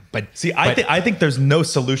 I think there's no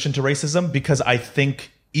solution to racism because I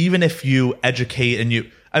think even if you educate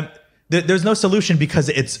and there's no solution because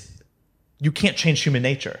you can't change human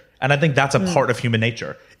nature. And I think that's a part of human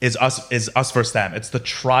nature is us versus them. It's the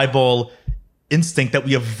tribal instinct that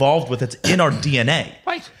we evolved with. It's in our DNA.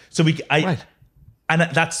 Right. So and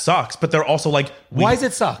that sucks. But they're also why does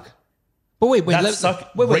it suck? But wait.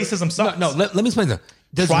 Racism sucks. No, let me explain that.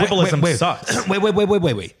 Tribalism sucks.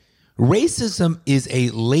 Wait. Racism is a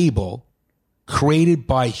label created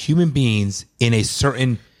by human beings in a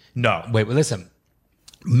certain. No. Wait, listen.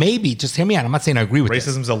 Maybe, just hear me out. I'm not saying I agree with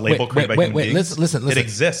Racism's a label created by human beings. Listen. It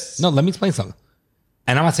exists. No, let me explain something.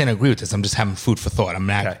 and I'm not saying I agree with this. I'm just having food for thought. I'm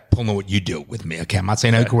not pulling what you do with me. Okay. I'm not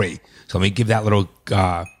saying I agree. So let me give that little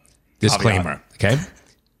disclaimer. Okay.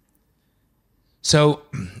 So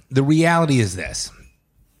the reality is this.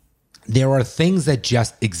 There are things that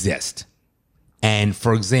just exist. And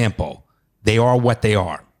for example, they are what they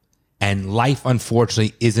are. And life,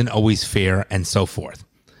 unfortunately, isn't always fair and so forth.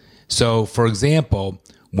 So, for example,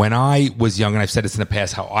 when I was young, and I've said this in the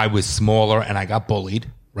past, how I was smaller and I got bullied,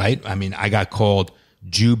 right? I mean, I got called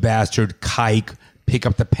Jew bastard, kike, pick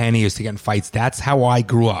up the penny, used to get in fights. That's how I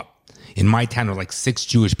grew up. In my town, there were like 6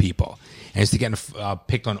 Jewish people. And I used to get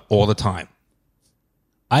picked on all the time.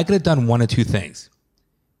 I could have done one of two things.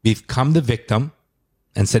 Become the victim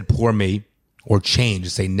and said, poor me, or change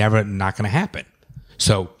and say, never, not going to happen.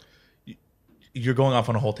 So you're going off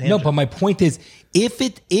on a whole tangent. No, but my point is, if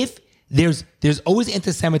there's always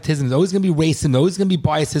anti-Semitism, there's always going to be racism, there's always going to be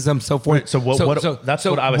biasism, so forth. Right, so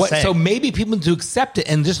what I was saying. So maybe people need to accept it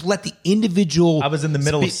and just let the individual. I was in the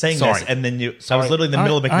middle of saying this, and then I was literally in the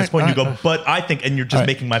middle of making this point. You go, but I think, and you're just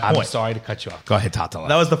making my point. I'm sorry to cut you off. Go ahead, Tata.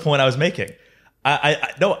 That was the point I was making.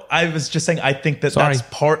 I was just saying I think that's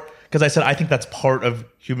part. Because I said, I think that's part of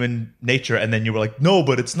human nature. And then you were like, no,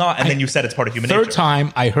 but it's not. And then you said it's part of human nature. Third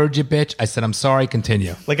time, I heard you, bitch. I said, I'm sorry.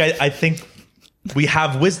 Continue. Like, I think we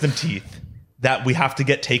have wisdom teeth that we have to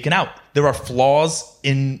get taken out. There are flaws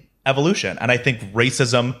in evolution. And I think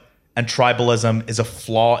racism and tribalism is a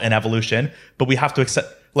flaw in evolution. But we have to accept,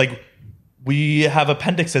 like, we have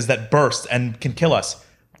appendixes that burst and can kill us.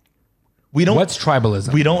 We don't. What's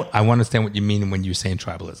tribalism? We don't. I want to understand what you mean when you're saying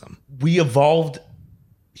tribalism.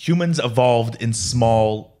 Humans evolved in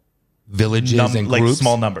small villages and like groups?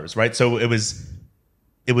 Small numbers, right? So it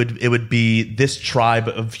would be this tribe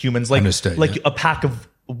of humans, like Understood, like a pack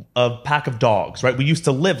of dogs, right? We used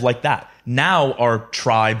to live like that. Now our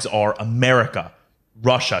tribes are America,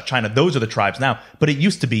 Russia, China. Those are the tribes now. But it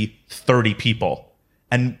used to be 30 people,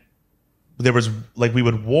 and there was like we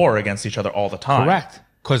would war against each other all the time. Correct,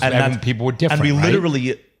 because people were different. And we right?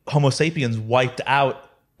 literally Homo sapiens wiped out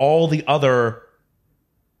all the other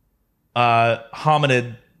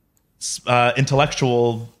hominid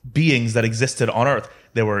intellectual beings that existed on Earth.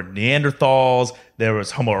 There were Neanderthals, there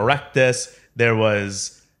was Homo erectus, there were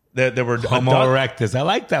Homo erectus. I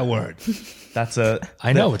like that word. That's a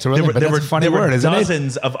I know it's a really there were a funny word, isn't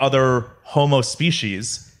dozens of other Homo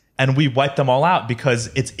species, and we wiped them all out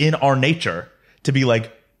because it's in our nature to be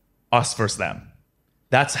like us versus them.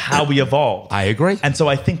 That's how we evolved. I agree. And so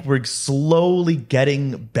I think we're slowly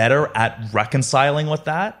getting better at reconciling with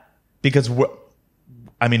that. Because we're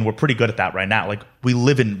pretty good at that right now. Like we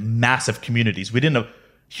live in massive communities.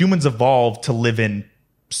 Humans evolved to live in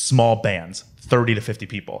small bands, 30 to 50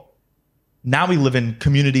 people. Now we live in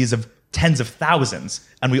communities of tens of thousands,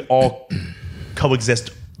 and we all coexist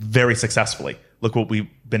very successfully. Look what we've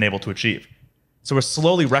been able to achieve. So we're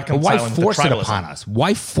slowly reconciling. But why force the it upon us?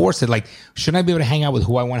 Why force it? Like, shouldn't I be able to hang out with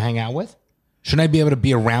who I want to hang out with? Shouldn't I be able to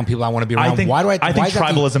be around people I want to be around? I think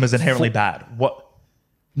tribalism is inherently bad.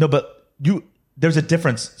 No, but there's a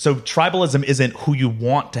difference. So tribalism isn't who you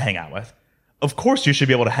want to hang out with. Of course, you should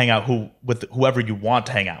be able to hang out with whoever you want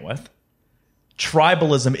to hang out with.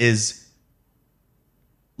 Tribalism is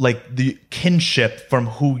like the kinship from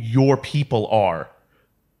who your people are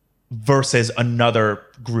versus another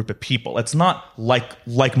group of people. It's not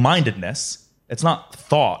like-mindedness. It's not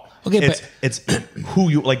thought. Okay, it's who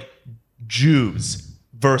you like. Jews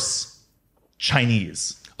versus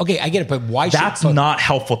Chinese. Okay, I get it, but why? That's not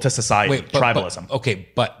helpful to society. Tribalism.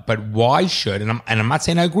 But why should? And I'm not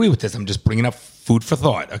saying I agree with this. I'm just bringing up food for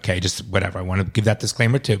thought. Okay, just whatever. I want to give that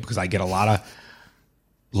disclaimer too because I get a lot of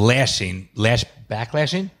backlashing,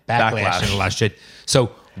 a lot of shit.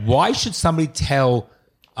 So why should somebody tell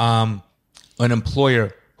an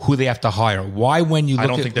employer who they have to hire? Why when you look I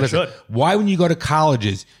don't think they should. Why when you go to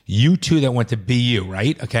colleges, you two that went to BU,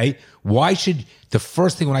 right? Okay. Why should the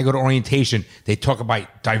first thing when I go to orientation, they talk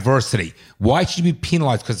about diversity? Why should you be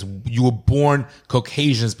penalized because you were born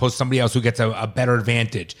Caucasian as opposed to somebody else who gets a better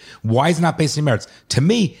advantage? Why is it not based on merits? To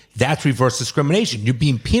me, that's reverse discrimination. You're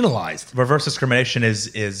being penalized. Reverse discrimination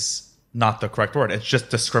is not the correct word. It's just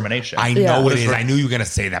discrimination. I know it is. I knew you were going to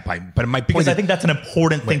say that, but my point because is, I think that's an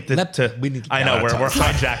important thing to. I know we're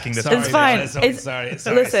hijacking this. It's fine. Sorry.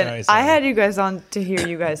 Listen, I had you guys on to hear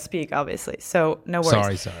you guys speak, obviously. So no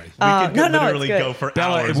worries. Sorry. We could literally go for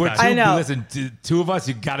hours. I know. Listen, two of us,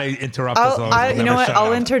 you got to interrupt us. You know what?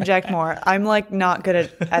 I'll interject more. I'm like not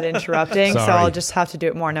good at interrupting, so I'll just have to do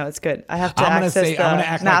it more. No, it's good. I have to access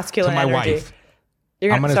the masculine energy. Wife.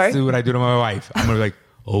 I'm going to do what I do to my wife. I'm going to be like,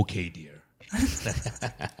 okay, dear.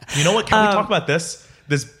 You know what? Can we talk about this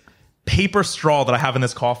paper straw that I have in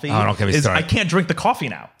this coffee don't get me is started. I can't drink the coffee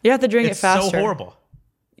now. You have to drink it faster. It's so horrible.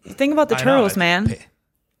 Think about the I know, turtles, man.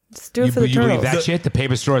 Just do it for the You turtles. believe that shit? The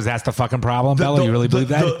paper straws, that's the fucking problem, Bella? You really believe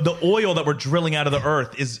that? The oil that we're drilling out of the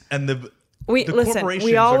earth the Listen, corporations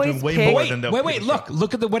we are always doing way pick- more than the Wait,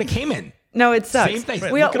 look at what it came in. No, it sucks. Same thing.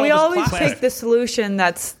 Right, We look at all this always plastic. pick the solution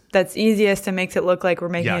that's easiest and makes it look like we're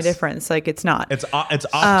making a Yes. difference. Like it's not. It's optics.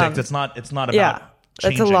 It's not about Yeah, that's a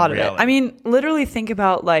changing lot of reality. it. I mean, literally think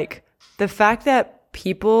about like the fact that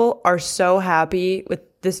people are so happy with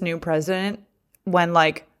this new president when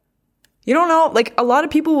like, you don't know, like a lot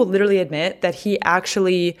of people will literally admit that he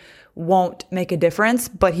actually won't make a difference,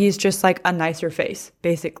 but he's just like a nicer face,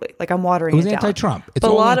 basically. Like I'm watering It was down. anti-Trump. It's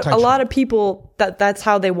But all a anti-Trump. lot of people that's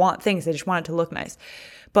how they want things. They just want it to look nice.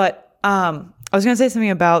 But I was gonna say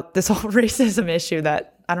something about this whole racism issue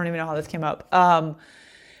that I don't even know how this came up.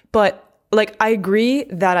 But like I agree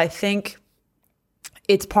that I think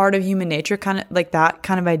it's part of human nature, kind of like that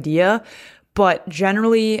kind of idea. But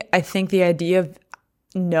generally, I think the idea of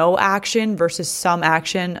no action versus some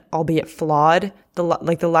action, albeit flawed, the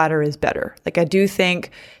latter is better. Like I do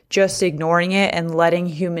think just ignoring it and letting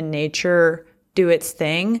human nature do its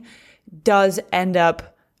thing does end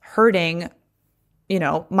up hurting,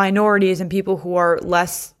 minorities and people who are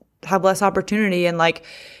have less opportunity. And like,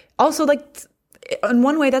 also like in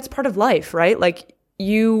one way that's part of life, right? Like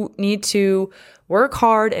you need to work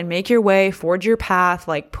hard and make your way, forge your path,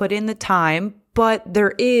 like put in the time. But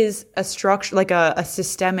there is a structure, like a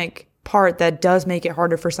systemic part that does make it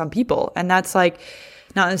harder for some people. And that's like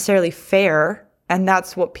not necessarily fair. And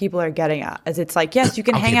that's what people are getting at. Is it's like, yes, you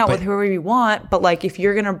can hang out with whoever you want, but like if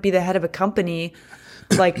you're going to be the head of a company,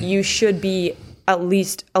 like you should be at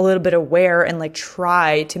least a little bit aware and like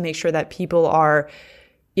try to make sure that people are,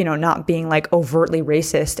 not being like overtly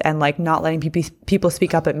racist and like not letting people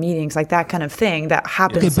speak up at meetings, like that kind of thing that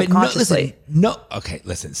happens subconsciously.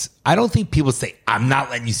 Listen. I don't think people say, I'm not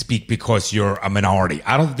letting you speak because you're a minority.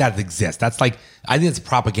 I don't think that exists. That's like, I think it's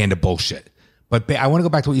propaganda bullshit. But I want to go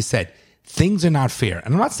back to what you said. Things are not fair.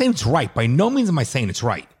 And I'm not saying it's right. By no means am I saying it's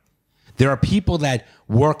right. There are people that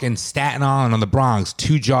work in Staten Island on the Bronx,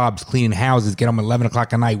 2 jobs, cleaning houses, get home at 11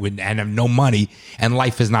 o'clock at night and have no money, and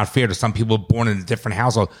life is not fair to some people born in a different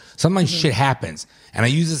household. Sometimes shit happens. And I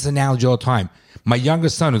use this analogy all the time. My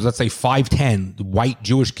youngest son, who's let's say 5'10", white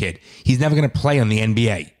Jewish kid, he's never going to play on the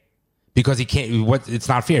NBA because he can't. It's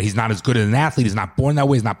not fair. He's not as good as an athlete. He's not born that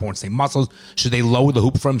way. He's not born with the same muscles. Should they lower the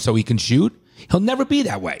hoop for him so he can shoot? He'll never be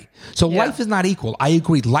that way. So life is not equal. I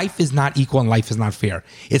agree. Life is not equal and life is not fair.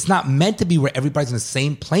 It's not meant to be where everybody's in the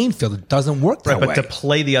same playing field. It doesn't work that way. But to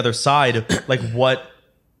play the other side, like what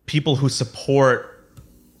people who support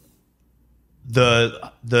the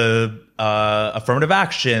affirmative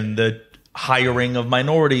action, the hiring of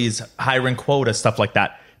minorities, hiring quota, stuff like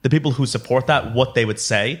that. The people who support that, what they would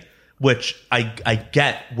say, which I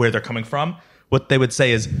get where they're coming from. What they would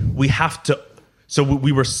say is we have to. So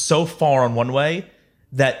we were so far on one way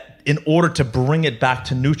that in order to bring it back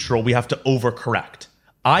to neutral, we have to overcorrect.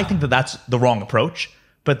 I think that that's the wrong approach,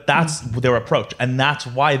 but that's their approach. And that's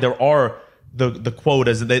why there are the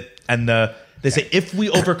quotas they say, if we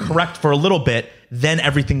overcorrect for a little bit, then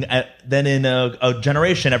everything, then in a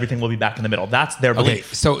generation, everything will be back in the middle. That's their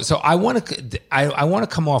belief. Okay, so I want to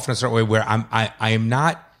come off in a certain way where I am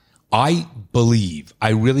not. I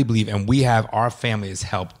really believe, and our family has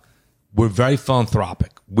helped. We're very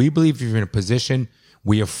philanthropic. We believe if you're in a position,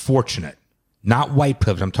 we are fortunate. Not white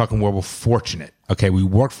privilege. I'm talking where we're fortunate. Okay, we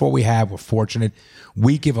work for what we have. We're fortunate.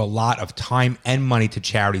 We give a lot of time and money to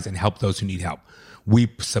charities and help those who need help. We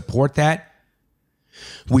support that.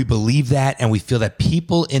 We believe that, and we feel that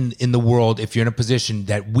people in the world, if you're in a position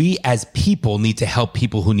that we as people need to help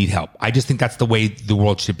people who need help. I just think that's the way the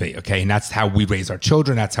world should be, okay? And that's how we raise our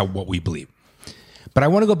children. That's what we believe. But I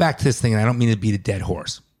want to go back to this thing, and I don't mean to beat a dead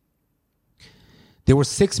horse. There were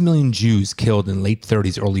 6 million Jews killed in late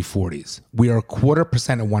 30s, early 40s. We are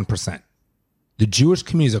 0.25% of 1%. The Jewish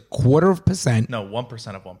community is 0.25%. No,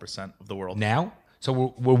 1% of 1% of the world. Now? So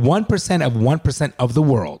we're 1% of 1% of the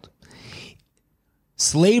world.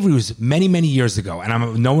 Slavery was many, many years ago,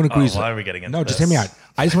 and no one agrees. Why are we getting into this? Just hear me out.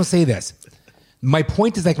 I just want to say this. My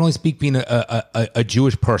point is I can only speak being a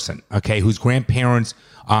Jewish person, okay, whose grandparents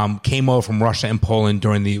came over from Russia and Poland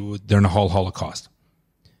during the whole Holocaust.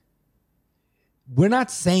 We're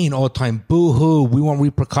not saying all the time, boo-hoo, we want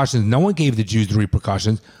repercussions. No one gave the Jews the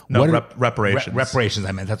repercussions. No, reparations. Reparations,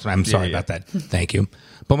 I meant. That's what I'm sorry about that. Thank you.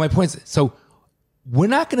 But my point is, so we're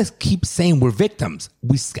not going to keep saying we're victims.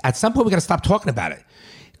 At some point, we got to stop talking about it.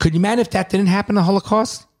 Could you imagine if that didn't happen in the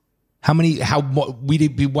Holocaust? We might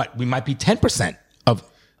be 10% of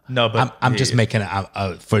No, but I'm just making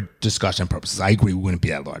for discussion purposes. I agree we wouldn't be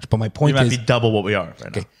that large. But my we point might is, be double what we are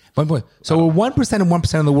right now. my point. So we're 1% and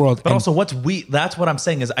 1% of the world. But also, what's we? That's what I'm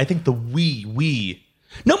saying is I think the we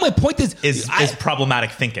no, my point is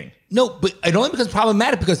problematic thinking. No, but it only becomes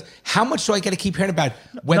problematic because how much do I got to keep hearing about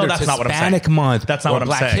whether that's it's not what I'm Hispanic saying. month That's not or what I'm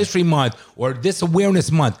Black saying. History Month or this awareness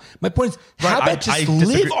month? My point is, how Right, about just I live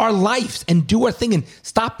disagree. our lives and do our thing and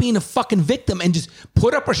stop being a fucking victim and just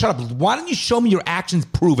put up or shut up? Why don't you show me your actions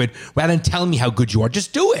prove it rather than telling me how good you are?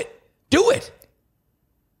 Just do it. Do it.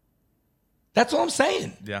 That's all I'm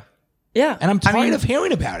saying. Yeah. Yeah. And I'm tired of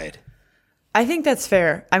hearing about it. I think that's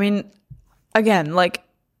fair. I mean, again, like,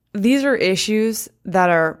 these are issues that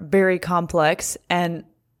are very complex, and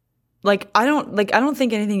like I don't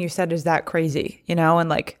think anything you said is that crazy, you know? And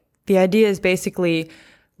like the idea is basically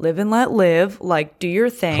live and let live, like do your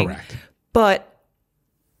thing. Correct. But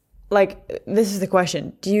like this is the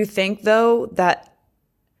question. Do you think though that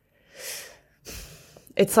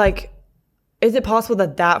it's like, is it possible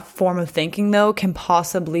that that form of thinking though can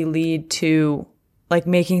possibly lead to like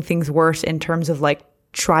making things worse in terms of like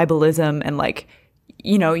tribalism and like,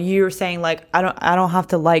 you know, you're saying like, I don't have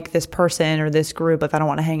to like this person or this group if I don't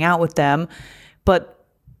want to hang out with them, but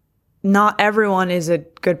not everyone is a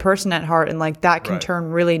good person at heart. And like that can turn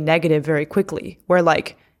really negative very quickly where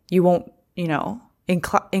like you won't, you know, in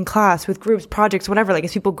class with groups, projects, whatever, like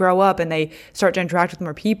as people grow up and they start to interact with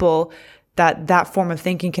more people, that form of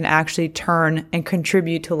thinking can actually turn and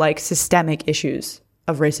contribute to like systemic issues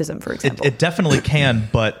of racism, for example. It definitely can,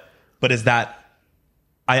 but is that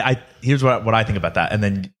I here's what I think about that, and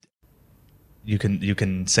then you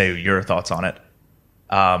can say your thoughts on it.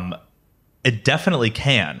 It definitely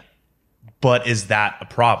can, but is that a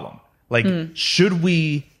problem? Like, should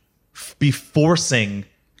we be forcing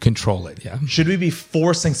Control it, yeah. Should we be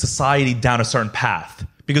forcing society down a certain path?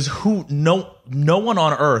 Because no one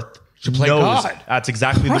on earth Should play knows. God. That's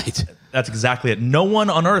exactly Right. That's exactly it. No one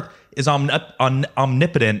on earth is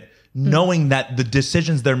omnipotent, knowing that the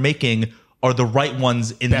decisions they're making are the right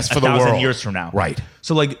ones in Best for the 1,000 world. years from now. Right.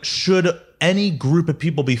 So, like, should any group of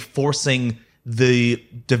people be forcing the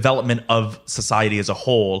development of society as a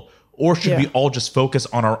whole, or should we all just focus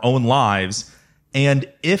on our own lives?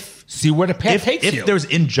 And if See where the path takes you. if there's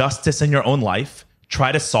injustice in your own life,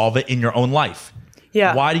 try to solve it in your own life.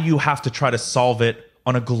 Yeah. Why do you have to try to solve it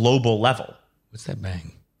on a global level? What's that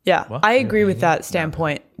bang? Yeah, I agree with that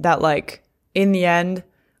standpoint that like in the end,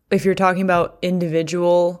 if you're talking about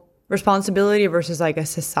individual responsibility versus like a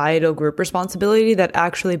societal group responsibility, that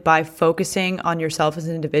actually by focusing on yourself as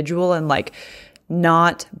an individual and like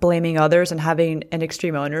not blaming others and having an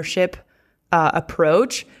extreme ownership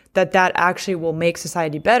approach, that actually will make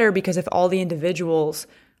society better, because if all the individuals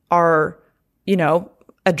are, you know,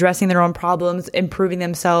 addressing their own problems, improving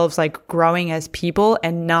themselves, like growing as people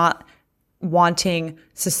and not wanting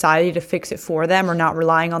society to fix it for them or not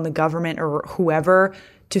relying on the government or whoever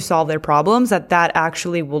to solve their problems, that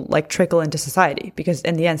actually will like trickle into society, because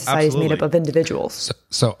in the end, society is made up of individuals.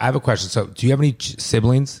 So I have a question. So do you have any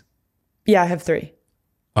siblings? Yeah, I have 3.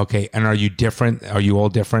 Okay. And are you different? Are you all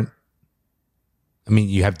different? I mean,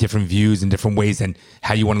 you have different views and different ways and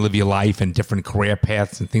how you want to live your life and different career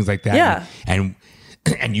paths and things like that. Yeah.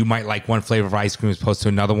 And you might like one flavor of ice cream as opposed to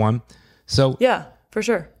another one. So Yeah, for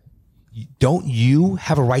sure. don't you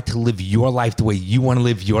have a right to live your life the way you want to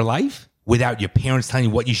live your life without your parents telling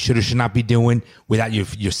you what you should or should not be doing, without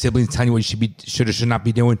your siblings telling you what you should or should not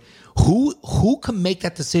be doing? Who can make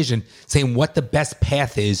that decision saying what the best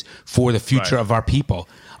path is for the future of our people?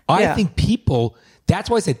 I think people, that's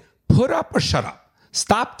why I said, put up or shut up.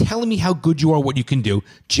 Stop telling me how good you are, what you can do.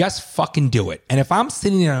 Just fucking do it. And if I'm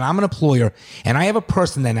sitting there and I'm an employer and I have a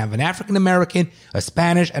person that I have an African-American, a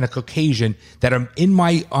Spanish, and a Caucasian that are in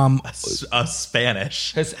my... A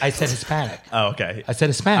Spanish. I said Hispanic. Oh, okay. I said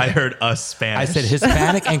Hispanic. I heard a Spanish. I said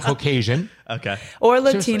Hispanic and Caucasian. Okay. Or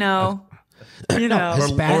Latino, you know. Or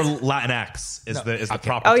Hispanic. Latinx is the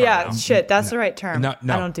proper Oh term. yeah, shit, that's the right term. No. I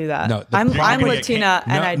don't do that. No, I'm proper- Latina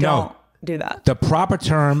and I No. don't do that. The proper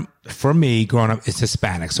term for me growing up is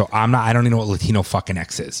Hispanic. So I don't even know what Latino fucking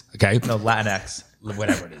X is. Okay? No, Latinx.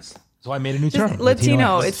 Whatever it is. So I made a new term.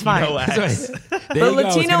 Latino, X. it's fine. No X. There But you go.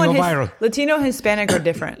 It's gonna go viral. Latino and Hispanic are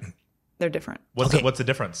different. They're different. What's the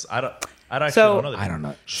difference? I actually So- don't know. I don't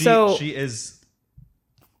know. She is.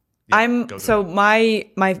 Yeah, go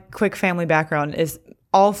ahead. My quick family background is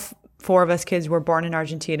all 4 of us kids were born in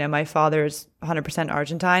Argentina. My father's 100%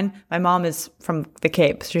 Argentine. My mom is from the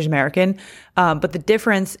Cape. She's American. But the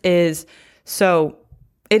difference is, so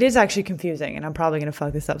it is actually confusing, and I'm probably going to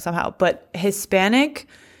fuck this up somehow, but Hispanic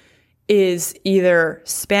is either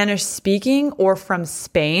Spanish speaking or from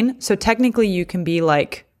Spain. So technically you can be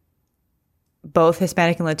like both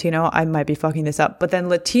Hispanic and Latino. I might be fucking this up, but then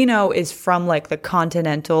Latino is from like the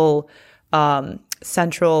continental,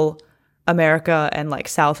 Central America and like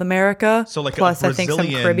South America. So like plus I think some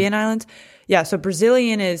Caribbean islands. Yeah. So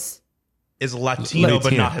Brazilian is Latino,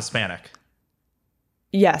 but not Hispanic.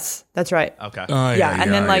 Yes, that's right. Okay.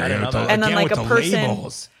 And then like a person.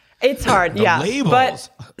 Labels. It's hard, The labels.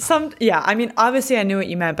 But I mean, obviously I knew what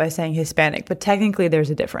you meant by saying Hispanic, but technically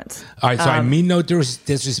there's a difference. All right, so I mean no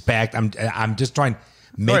disrespect. I'm just trying to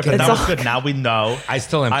make But it. that was good. Now we know. I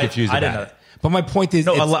still am confused about it. But my point is,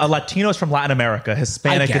 no, a Latino is from Latin America.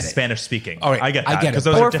 Hispanic is it. Spanish speaking. All right, I get that. I get it. Because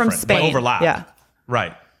those Or are different. from Spain. They overlap. Yeah.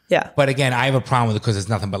 Right. Yeah. But again, I have a problem with it because it's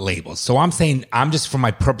nothing but labels. So I'm saying, I'm just for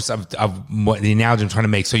my purpose of what the analogy I'm trying to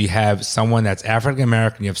make. So you have someone that's African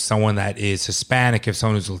American, you have someone that is Hispanic, you have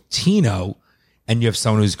someone who's Latino, and you have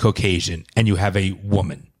someone who's Caucasian, and you have a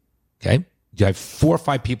woman. Okay? You have 4 or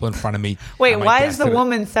 5 people in front of me. Wait, why is the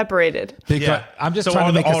woman separated? Because I'm just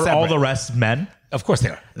trying to make all the rest men. Of course they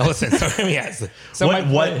are. No, listen. So yes. So what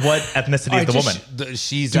ethnicity is the woman?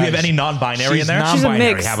 She's. Do we have any non-binary in there? She's a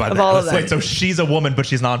mix How about of that? all of them. Wait, so she's a woman, but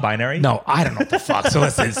she's non-binary? No, I don't know what the fuck. So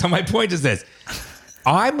listen. So my point is this: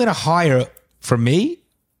 I'm going to hire for me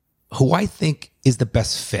who I think is the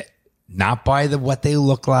best fit, not by what they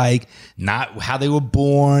look like, not how they were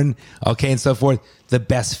born, okay, and so forth. The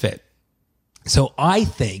best fit. So I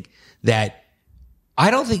think that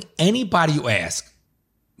I don't think anybody you ask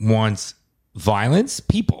wants violence.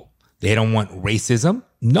 People, they don't want racism.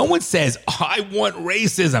 No one says I want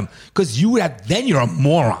racism because then you're a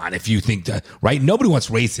moron if you think that, right? Nobody wants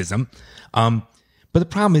racism. But the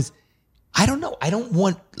problem is, I don't know. I don't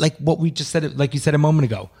want, like what we just said, like you said a moment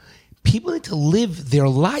ago. People need to live their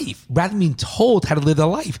life rather than being told how to live their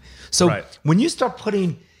life. So when you start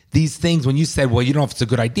putting these things, when you said, well, you don't know if it's a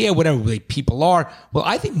good idea, whatever people are. Well,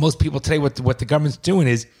 I think most people today, what the government's doing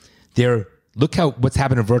is look what's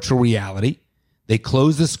happening in virtual reality. They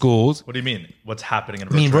close the schools. What do you mean? What's happening in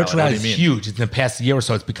virtual reality is huge. In the past year or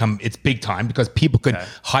so, it's big time because people could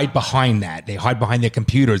hide behind that. They hide behind their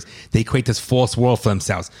computers. They create this false world for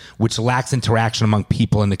themselves, which lacks interaction among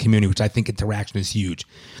people in the community, which I think interaction is huge.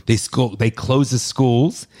 They close the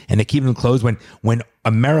schools and they keep them closed when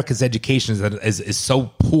America's education is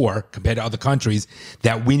so poor compared to other countries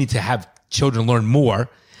that we need to have children learn more.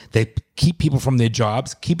 They keep people from their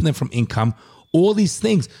jobs, keeping them from income, all these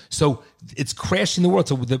things. So it's crashing the world.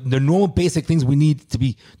 So the normal basic things we need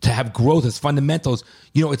to have growth as fundamentals.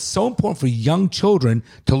 You know, it's so important for young children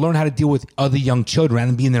to learn how to deal with other young children rather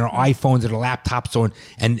than being their iPhones or their laptops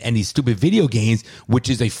and these stupid video games, which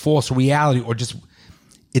is a false reality or just,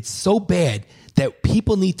 it's so bad that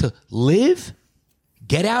people need to live,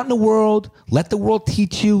 get out in the world, let the world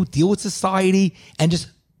teach you, deal with society, and just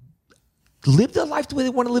live their life the way they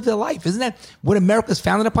want to live their life. Isn't that what America's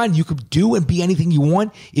founded upon? You could do and be anything you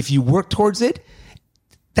want if you work towards it.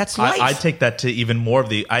 That's life. I take that to even more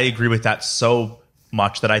of I agree with that so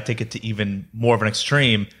much that I take it to even more of an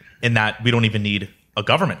extreme in that we don't even need a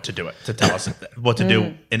government to do it, to tell us what to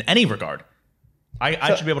do in any regard.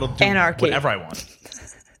 I should be able to do Anarchy. whatever I want.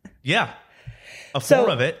 Yeah. A form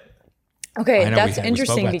of it. Okay, that's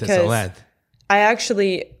interesting because I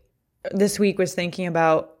actually this week was thinking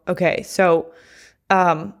about, okay, so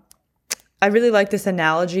I really like this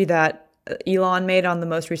analogy that Elon made on the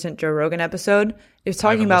most recent Joe Rogan episode. It was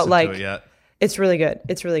talking about it's really good.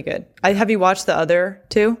 It's really good. Have you watched the other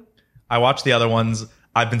two? I watched the other ones.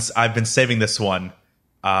 I've been saving this one.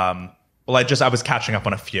 I was catching up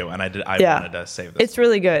on a few, and I wanted to save this. It's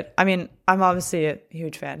really good. I mean, I'm obviously a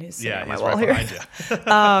huge fan. He's on my wall right here.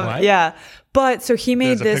 Behind you. Yeah, but so he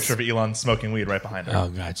made There's a picture of Elon smoking weed right behind him. Oh,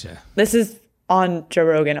 gotcha. This is on Joe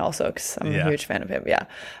Rogan also because I'm a huge fan of him. Yeah,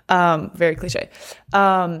 very cliche.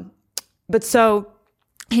 But so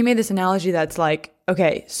he made this analogy that's like,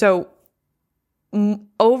 okay, so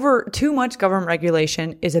over too much government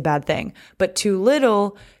regulation is a bad thing, but too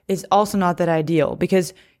little is also not that ideal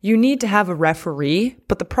because you need to have a referee.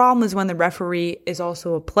 But the problem is when the referee is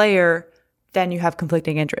also a player, then you have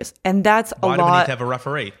conflicting interests, and that's a lot. Why do we need to have a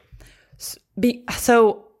referee?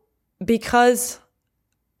 Because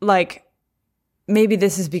like maybe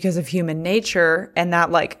this is because of human nature, and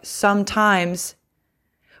that like sometimes.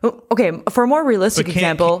 Okay, for a more realistic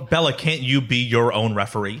example, Bella, can't you be your own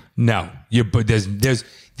referee? No, but there's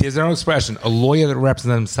an expression: a lawyer that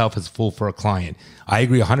represents himself is a fool for a client. I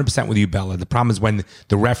agree 100% with you, Bella. The problem is when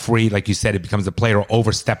the referee, like you said, it becomes a player or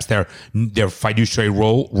oversteps their fiduciary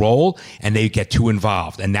role, and they get too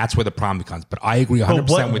involved, and that's where the problem becomes. But I agree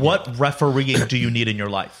 100% with you. What refereeing do you need in your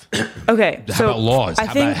life? Okay, how about laws?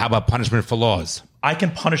 How about punishment for laws? I can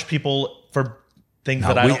punish people for things No,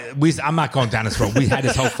 that I don't. I'm not going down this road. We had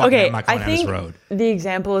this whole fucking. Okay, I'm not going I down think this road. the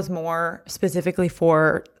example is more specifically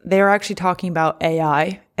for they're actually talking about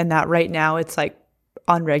AI and that right now it's like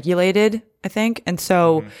unregulated, I think, and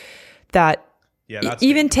so that That's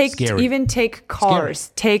even dangerous. take Scary. even take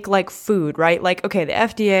cars, take like food, right? Like okay, the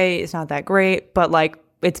FDA is not that great, but like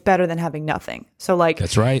it's better than having nothing. So like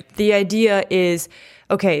That's right. the idea is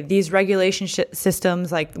okay, these regulation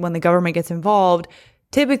systems, like when the government gets involved,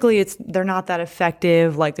 typically they're not that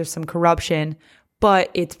effective. Like there's some corruption,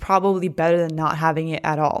 but it's probably better than not having it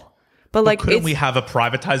at all. But like, Couldn't we have a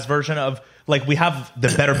privatized version of like we have the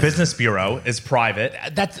Better Business Bureau is private?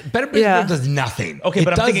 That's Better Business Yeah. does nothing. Okay, it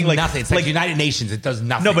but I'm does thinking, like- nothing. It's like like- United Nations. It does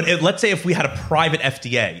nothing. No, but let's say if we had a private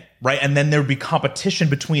FDA, right, and then there would be competition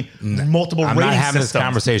between multiple I'm rating not having systems. this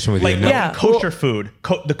conversation with you, like, no. Yeah, kosher food.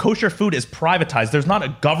 The kosher food is privatized. There's not a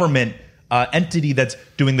government entity that's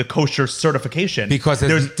doing the kosher certification Because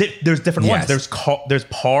there's different ones. Yes. There's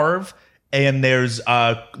Parv and there's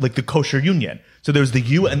like the kosher union. So there's the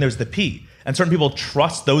U and there's the P. And certain people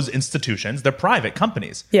trust those institutions. They're private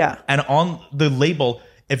companies. Yeah. And on the label,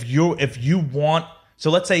 if you want, so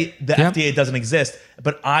let's say the Yep. FDA doesn't exist,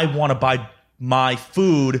 but I want to buy my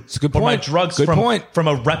food a good or my point. drugs Good point. from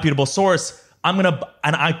a reputable source, and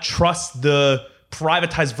I trust the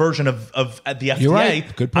privatized version of the FDA. You're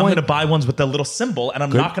right. Good I'm point. going to buy ones with the little symbol, and I'm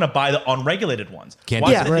not going to buy the unregulated ones. Can't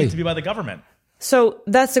Why does it disagree. need to be by the government? So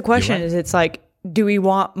that's the question right. is it's like, do we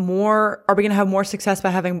want more, are we going to have more success by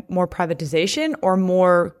having more privatization or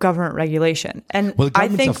more government regulation? And well, the I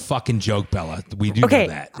government's think, a fucking joke, Bella. We do okay,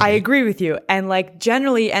 know that. I agree with you. And like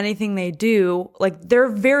generally anything they do, like there are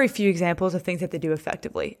very few examples of things that they do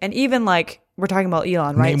effectively. And even like, we're talking about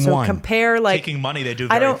Elon, right? Name so one. compare like, Taking money, they do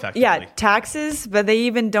I very don't, effectively. yeah, taxes, but they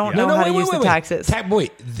even don't Yeah. know how to use the taxes.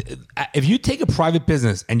 If you take a private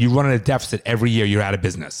business and you run at a deficit every year, you're out of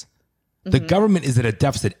business. The government is at a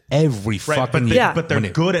deficit every Right, fucking but, year. but they're When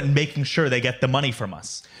it- good at making sure they get the money from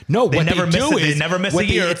us. No, they what never they miss do it. is They never miss what a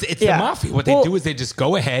they- year. It's Yeah. the mafia. What Well- they do is they just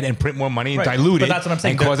go ahead and print more money and Right. dilute but it that's what I'm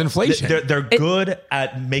saying. and cause inflation. They're good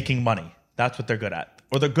at making money. That's what they're good at.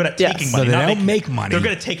 Or they're good at Yes. taking So money. they not don't making make money. They're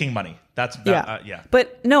good at taking money. That's yeah.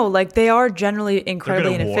 But no, like they are generally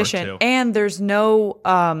incredibly at war, inefficient too. and there's no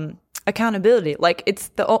accountability. Like it's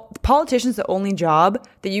the politician's the only job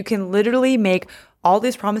that you can literally make all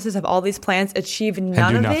these promises of all these plans, achieve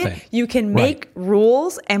none do of nothing. it. You can make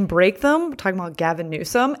rules and break them. We're talking about Gavin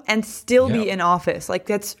Newsom and still be Yeah. in office. Like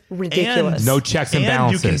that's ridiculous. No checks and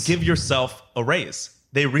balances. you can give yourself a raise.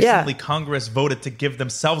 They recently, Congress voted to give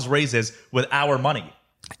themselves raises with our money.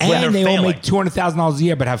 when and they're they all failing. make $200,000 a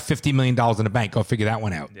year, but have $50 million in the bank. Go figure that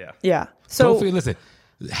one out. Yeah. Yeah. Go So figure, listen,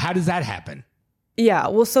 how does that happen? yeah.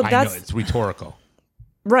 Well, so I that's know it's rhetorical.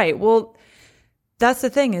 right. Well, that's the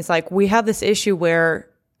thing is like we have this issue where,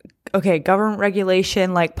 okay, government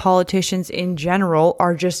regulation, like politicians in general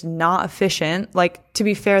are just not efficient. Like, to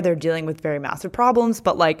be fair, they're dealing with very massive problems,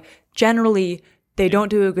 but like generally they don't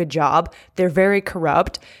do a good job. They're very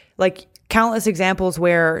corrupt. Like countless examples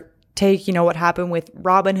where take, what happened with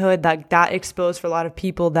Robinhood, that exposed for a lot of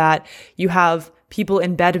people that you have people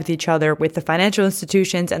in bed with each other with the financial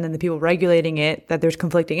institutions and then the people regulating it, that there's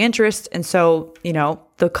conflicting interests. And so,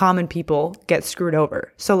 the common people get screwed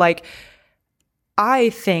over. So like, I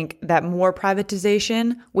think that more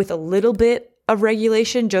privatization with a little bit of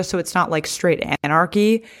regulation, just so it's not like straight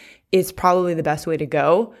anarchy, is probably the best way to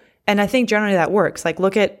go. And I think generally that works. Like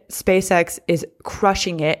look at SpaceX is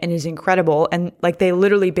crushing it and is incredible. And like they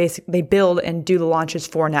literally they build and do the launches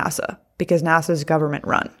for NASA because NASA's government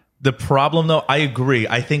run. The problem, though, I agree.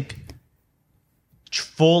 I think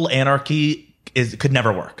full anarchy could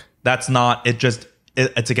never work. That's not it.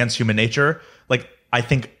 It's against human nature. Like I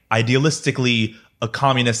think idealistically, a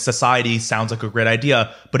communist society sounds like a great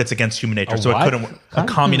idea, but it's against human nature, so what? it couldn't work. A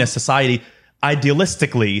communist society,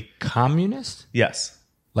 idealistically, Communist? yes.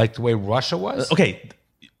 Like the way Russia was? Okay,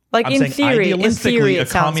 Like I'm in saying theory, idealistically, a it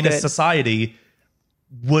sounds communist good. society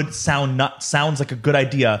would sounds like a good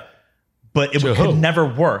idea, but it To could who? never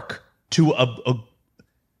work to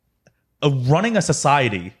a running a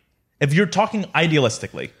society. If you're talking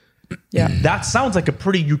idealistically, Yeah. that sounds like a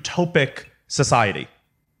pretty utopic society.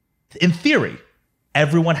 In theory,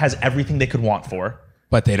 everyone has everything they could want for.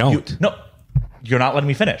 But they don't. No, you're not letting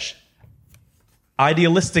me finish.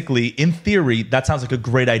 Idealistically, in theory, that sounds like a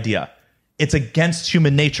great idea. It's against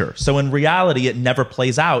human nature. So in reality, it never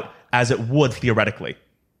plays out as it would theoretically.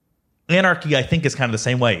 Anarchy, I think, is kind of the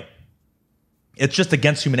same way. It's just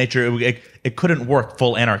against human nature. It couldn't work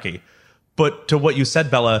full anarchy. But to what you said,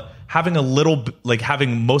 Bella, having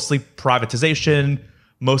having mostly privatization,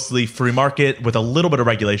 mostly free market with a little bit of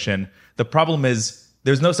regulation, the problem is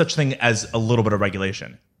there's no such thing as a little bit of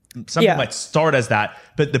regulation. Something might start as that,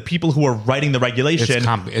 but the people who are writing the regulation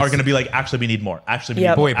are going to be like, actually, we need more. Actually, we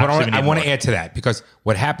need more. Wait, but I want to add to that, because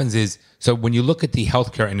what happens is, so when you look at the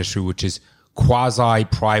healthcare industry, which is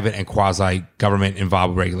quasi-private and quasi-government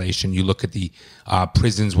involved regulation, you look at the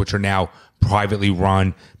prisons, which are now privately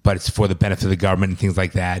run, but it's for the benefit of the government and things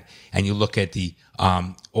like that. And you look at the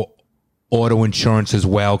auto insurance as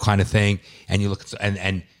well, kind of thing. And you look at,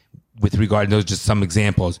 and with regard to those, just some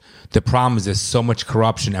examples. The problem is there's so much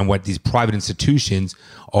corruption, and what these private institutions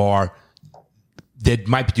are, that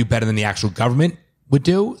might do better than the actual government would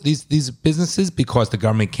do, these businesses, because the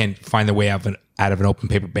government can't find their way out of an open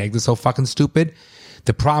paper bag. They're so fucking stupid.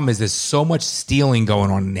 The problem is there's so much stealing going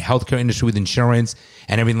on in the healthcare industry with insurance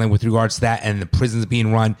and everything with regards to that, and the prisons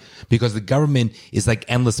being run because the government is like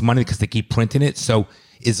endless money because they keep printing it. So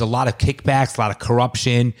is a lot of kickbacks, a lot of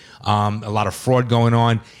corruption, a lot of fraud going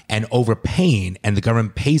on, and overpaying, and the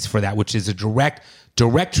government pays for that, which is a direct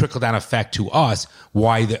trickle down effect to us.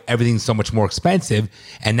 Why everything's so much more expensive,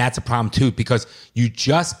 and that's a problem too, because you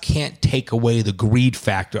just can't take away the greed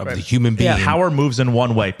factor of the human being. Yeah, power moves in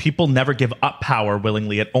one way. People never give up power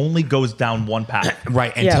willingly. It only goes down one path,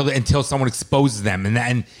 right? Until someone exposes them,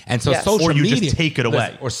 and so social or you media just take it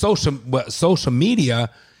away, or social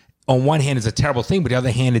media. On one hand, is a terrible thing, but the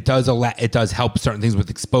other hand, it does help certain things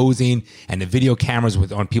with exposing and the video cameras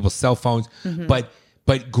on people's cell phones. Mm-hmm.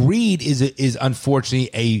 But greed is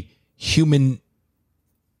unfortunately a human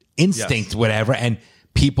instinct, whatever, and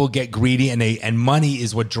people get greedy, and money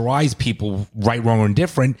is what drives people, right, wrong, or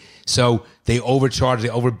indifferent. So they overcharge, they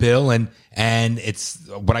overbill, and it's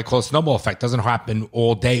what I call a snowball effect. It doesn't happen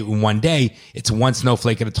all day in one day. It's one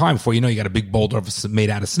snowflake at a time. Before you know, you got a big boulder made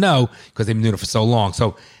out of snow because they've been doing it for so long.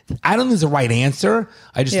 So I don't think there's a right answer.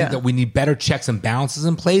 I just think that we need better checks and balances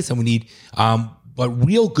in place, and we need but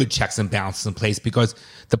real good checks and balances in place, because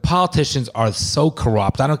the politicians are so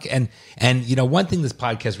corrupt. And you know, one thing this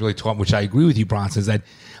podcast really taught, which I agree with you, Bronson, is that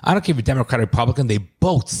I don't care if you're Democrat or Republican, they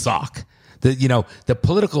both suck. The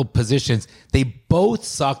political positions, they both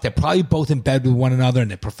suck. They're probably both in bed with one another,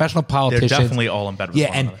 and they're professional politicians. They're definitely all in bed with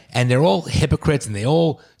one another. And they're all hypocrites, and they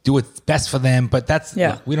all do what's best for them. But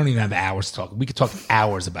look, we don't even have hours to talk. We could talk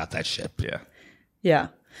hours about that shit. Yeah.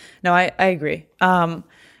 No, I agree.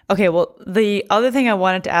 Okay, well, the other thing I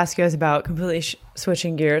wanted to ask you is about completely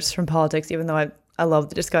switching gears from politics, even though I love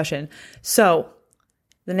the discussion. So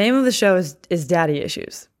the name of the show is Daddy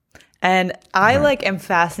Issues. And I am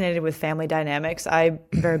fascinated with family dynamics. I'm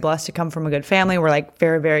very blessed to come from a good family. We're like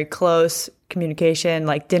very, very close communication,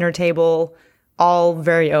 like dinner table, all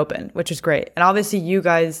very open, which is great. And obviously you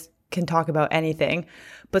guys can talk about anything.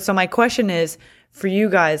 But so my question is, for you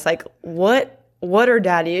guys, like what are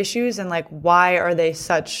daddy issues, and like why are they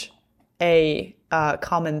such a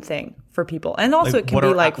common thing for people? And also it can be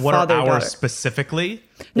like father-daughter. Specifically?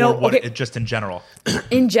 No, or okay. Just in general?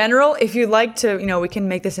 In general, if you'd like to, we can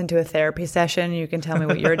make this into a therapy session. You can tell me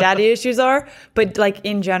what your daddy issues are. But like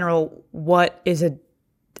in general, what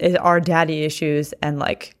are daddy issues, and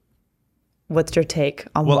like what's your take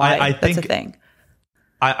on why that's a thing?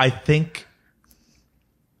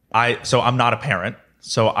 So I'm not a parent.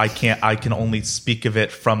 So I can only speak of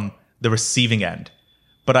it from the receiving end.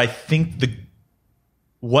 But I think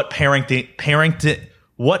what parenting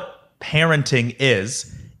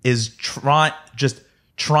is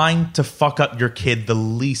trying to fuck up your kid the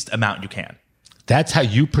least amount you can. That's how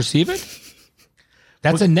you perceive it?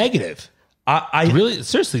 That's a negative. I really,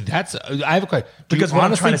 seriously, I have a question. Do you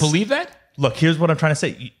honestly believe that? Look, here's what I'm trying to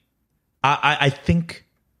say. I think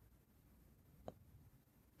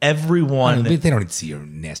everyone... they don't need to see your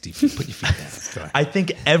nasty feet. Put your feet down. I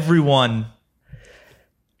think everyone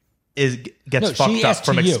gets fucked up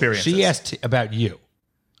from experiences. She asked about you,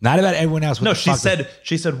 not about everyone else. No, she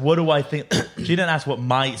said, what do I think? She didn't ask what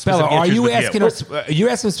my specific Bella, issues are you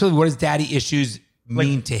asking specifically what does daddy issues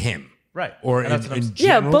mean to him? Right. Or in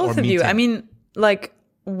general, both of you. I mean, like,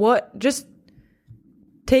 what, just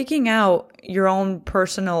taking out your own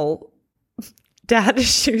personal dad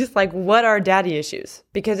issues, like what are daddy issues?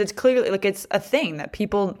 Because it's clearly like it's a thing that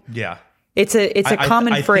people it's a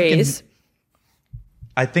common phrase.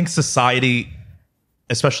 I think society,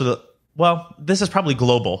 especially this is probably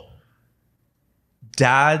global.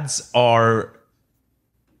 Dads are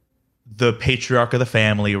the patriarch of the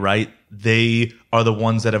family, right? They are the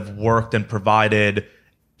ones that have worked and provided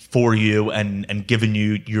for you and given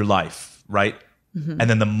you your life, right? Mm-hmm. And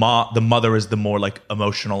then the mother is the more like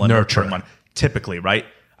emotional and nurturing one. Typically, right?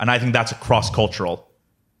 And I think that's cross-cultural.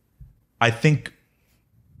 I think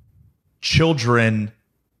children,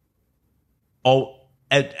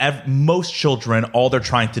 most children, all they're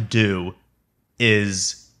trying to do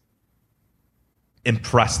is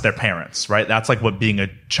impress their parents, right? That's like what being a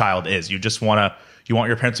child is. You want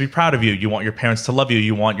your parents to be proud of you. You want your parents to love you.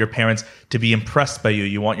 You want your parents to be impressed by you.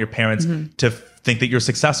 You want your parents to think that you're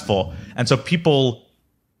successful. And so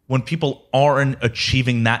when people aren't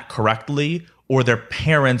achieving that correctly, or their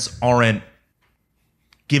parents aren't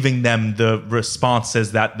giving them the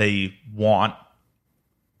responses that they want,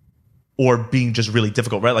 or being just really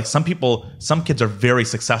difficult, right? Like some kids are very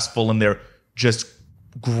successful and they're just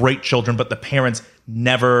great children, but the parents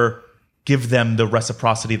never give them the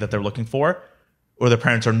reciprocity that they're looking for, or their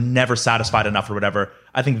parents are never satisfied enough or whatever.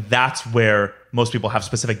 I think that's where most people have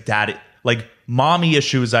specific daddy, like mommy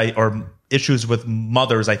issues, or issues with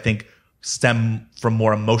mothers, I think stem from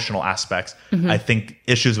more emotional aspects. I think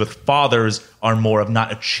issues with fathers are more of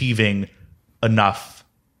not achieving enough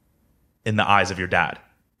in the eyes of your dad.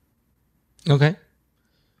 Okay.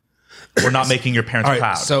 Or not making your parents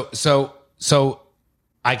proud. So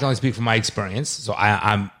I can only speak from my experience. So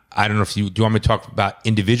I don't know if do you want me to talk about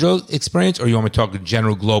individual experience, or you want me to talk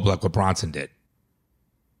general global like what Bronson did?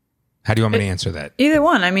 How do you want me to answer that? Either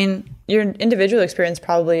one. I mean, your individual experience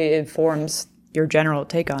probably informs your general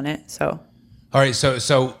take on it. So, all right.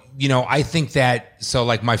 So I think that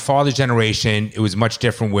like my father's generation, it was much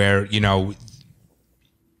different. Where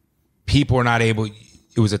people were not able.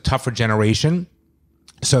 It was a tougher generation,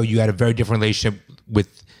 so you had a very different relationship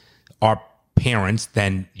with our parents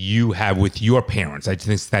than you have with your parents. I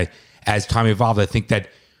think that as time evolved, I think that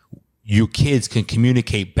you kids can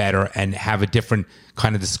communicate better and have a different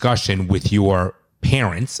kind of discussion with your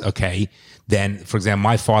parents, okay? Then, for example,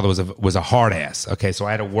 my father was a hard ass, okay? So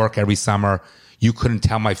I had to work every summer. You couldn't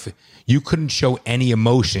you couldn't show any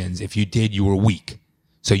emotions. If you did, you were weak.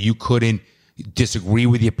 So you couldn't disagree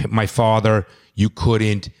with my father. You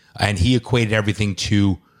couldn't, and he equated everything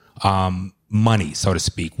to money, so to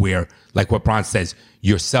speak, where, like what Bron says,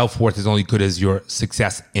 your self-worth is only good as your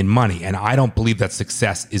success in money. And I don't believe that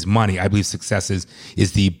success is money. I believe success is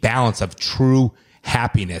the balance of true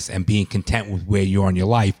happiness and being content with where you are in your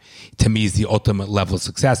life. To me, is the ultimate level of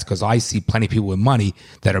success, because I see plenty of people with money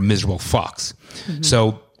that are miserable fucks.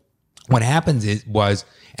 So what happens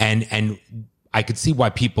and I could see why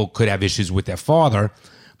people could have issues with their father,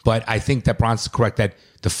 but I think that Bron's correct that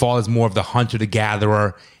the father is more of the hunter, the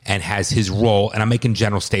gatherer, and has his role. And I'm making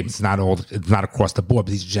general statements, it's not across the board,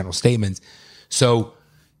 but these are general statements. So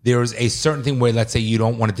there's a certain thing where, let's say, you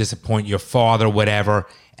don't want to disappoint your father, whatever.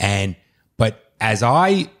 But as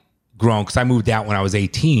I grown, because I moved out when I was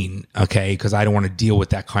 18, okay, because I don't want to deal with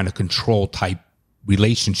that kind of control type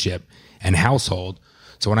relationship and household.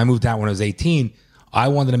 So when I moved out when I was 18, I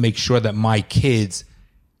wanted to make sure that my kids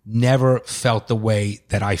never felt the way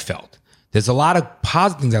that I felt. There's a lot of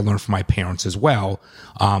positive things I learned from my parents as well,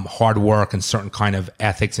 hard work and certain kind of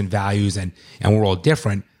ethics and values, and we're all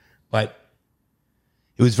different. But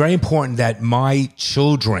it was very important that my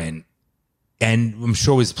children, and I'm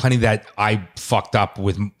sure there's plenty that I fucked up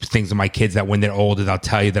with things with my kids that when they're older, they'll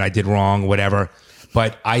tell you that I did wrong, whatever.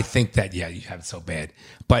 But I think that, yeah, you have it so bad.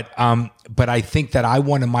 But I think that I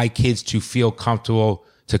wanted my kids to feel comfortable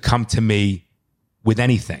to come to me with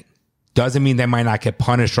anything. Doesn't mean they might not get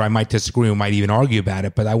punished, or I might disagree or might even argue about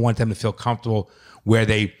it, but I want them to feel comfortable where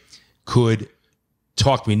they could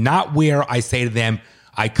talk to me. Not where I say to them,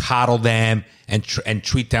 I coddle them and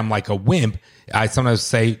treat them like a wimp. I sometimes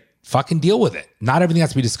say, fucking deal with it. Not everything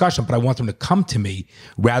has to be discussion, but I want them to come to me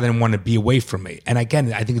rather than want to be away from me. And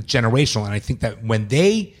again, I think it's generational. And I think that when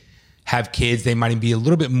they have kids, they might be a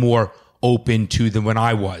little bit more open to than when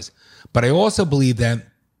I was. But I also believe that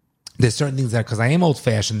there's certain things that, because I am old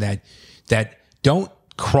fashioned, that don't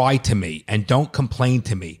cry to me and don't complain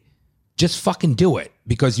to me. Just fucking do it,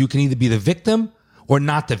 because you can either be the victim or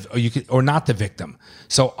not the victim.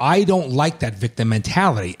 So I don't like that victim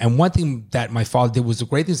mentality. And one thing that my father did was a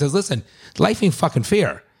great thing. He says, listen, life ain't fucking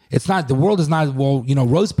fair. It's not, the world is not,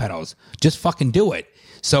 rose petals. Just fucking do it.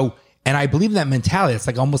 So, and I believe in that mentality. It's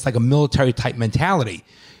like almost like a military type mentality.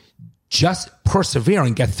 Just persevere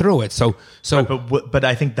and get through it. So, but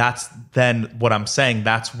I think that's then what I'm saying.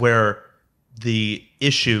 That's where the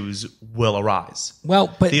issues will arise.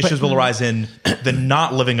 Well, but the issues will arise in the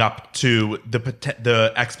not living up to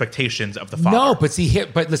the expectations of the father. No, but see here.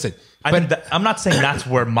 But listen, I'm not saying that's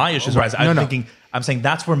where my issues arise. No. I'm saying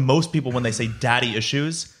that's where most people, when they say daddy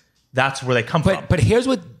issues, that's where they come from. But here's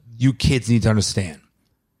what you kids need to understand.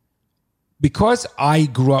 Because I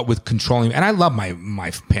grew up with controlling, and I love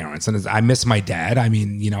my parents, and I miss my dad. I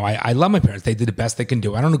mean, I love my parents. They did the best they can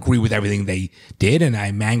do. I don't agree with everything they did, and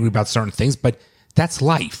I'm angry about certain things, but that's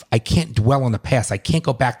life. I can't dwell on the past. I can't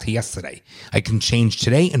go back to yesterday. I can change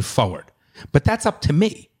today and forward. But that's up to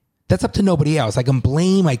me. That's up to nobody else. I can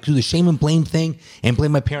blame, I do the shame and blame thing and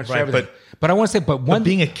blame my parents for Right, everything. But I want to say, But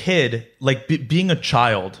being a kid, like being a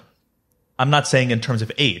child, I'm not saying in terms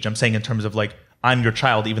of age. I'm saying in terms of like, I'm your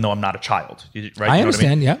child, even though I'm not a child. Right? I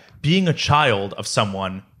understand, yeah. Being a child of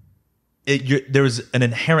someone, there's an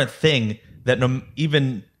inherent thing that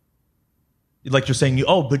even like you're saying,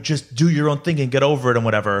 but just do your own thing and get over it and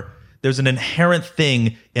whatever. There's an inherent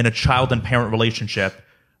thing in a child and parent relationship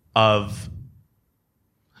of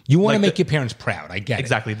you want to make your parents proud. I get it.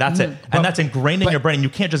 Exactly. That's it. And that's ingrained in your brain. You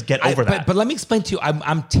can't just get over that. But let me explain to you.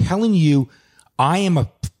 I'm telling you, I am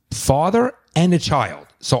a father and a child.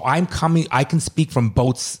 So I can speak from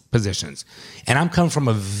both positions. And I'm coming from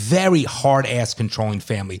a very hard-ass controlling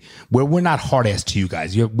family where we're not hard-ass to you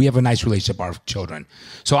guys. We have a nice relationship with our children.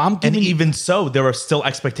 So I'm giving And even so, there are still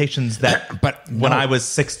expectations that when I was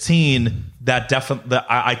 16, that definitely,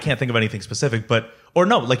 I can't think of anything specific,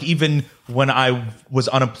 like even when I was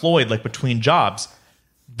unemployed, like between jobs,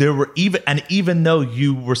 there were even though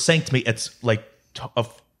you were saying to me, it's like,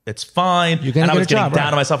 it's fine. And I was getting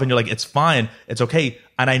down on myself and you're like, it's fine. It's okay.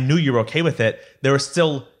 And I knew you were okay with it. There was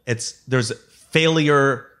still, there's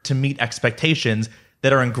failure to meet expectations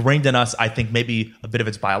that are ingrained in us. I think maybe a bit of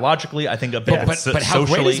it's biologically. I think a bit of it's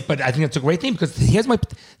socially. But I think that's a great thing because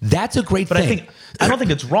that's a great thing. I don't think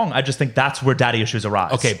it's wrong. I just think that's where daddy issues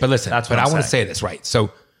arise. Okay, but listen, I want to say this, right?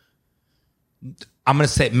 So I'm going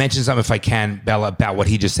to mention something if I can, Bella, about what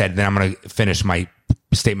he just said. Then I'm going to finish my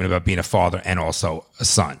statement about being a father and also a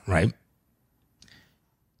son, right?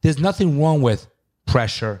 There's nothing wrong with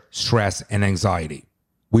pressure, stress, and anxiety.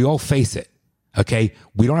 We all face it, okay?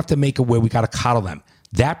 We don't have to make it where we got to coddle them.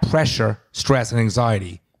 That pressure, stress, and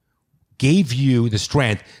anxiety gave you the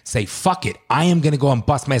strength to say, fuck it, I am going to go and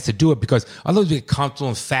bust my ass to do it because otherwise we get comfortable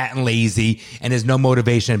and fat and lazy and there's no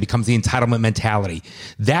motivation. It becomes the entitlement mentality.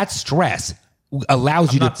 That stress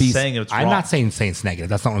allows you to be... I'm not saying it's negative.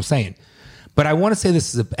 That's not what I'm saying. But I want to say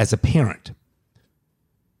this as a parent.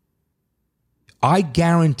 I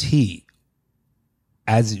guarantee,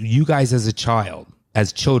 as you guys as a child,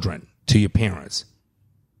 as children to your parents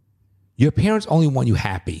only want you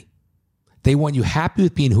happy. They want you happy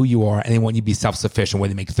with being who you are, and they want you to be self-sufficient,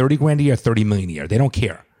 whether you make 30 grand a year or 30 million a year. They don't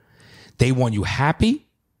care. They want you happy,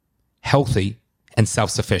 healthy, and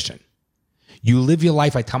self-sufficient. You live your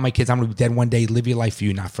life. I tell my kids, I'm going to be dead one day. Live your life for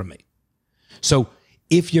you, not for me. So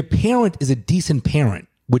if your parent is a decent parent,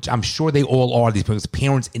 which I'm sure they all are, these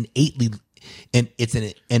parents innately, and it's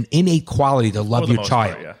an innate quality to love your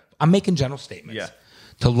child. Part, yeah. I'm making general statements. Yeah.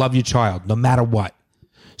 To love your child, no matter what.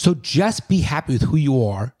 So just be happy with who you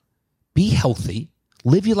are. Be healthy.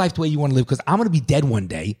 Live your life the way you want to live because I'm going to be dead one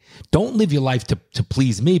day. Don't live your life to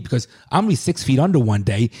please me because I'm going to be 6 feet under one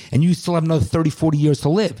day and you still have another 30, 40 years to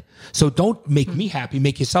live. So don't make me happy.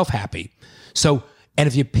 Make yourself happy. So, and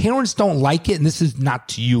if your parents don't like it, and this is not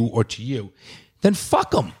to you or to you, then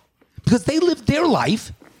fuck them because they lived their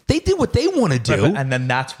life. They did what they want to do. Right, and then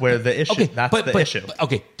that's where the issue, issue.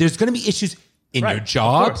 Okay, there's going to be issues in your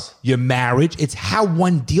job, your marriage. It's how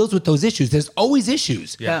one deals with those issues. There's always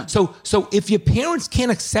issues. Yeah. So if your parents can't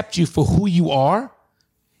accept you for who you are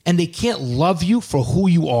and they can't love you for who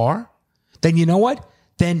you are, then you know what?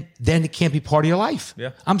 Then it can't be part of your life.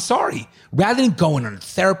 Yeah. I'm sorry. Rather than going on a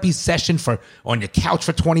therapy session on your couch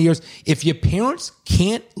for 20 years, if your parents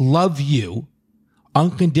can't love you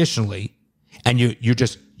unconditionally and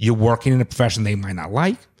you're working in a profession they might not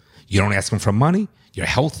like, you don't ask them for money, you're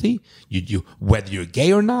healthy, you whether you're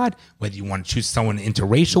gay or not, whether you want to choose someone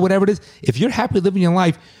interracial, whatever it is, if you're happy living your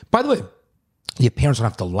life, by the way, your parents don't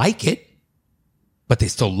have to like it, but they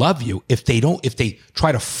still love you. If they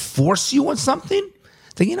try to force you on something,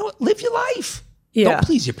 then you know what? Live your life. Yeah. Don't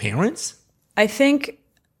please your parents. I think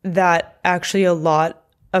that actually a lot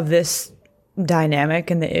of this dynamic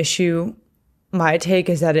and the issue, my take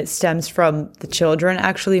is that it stems from the children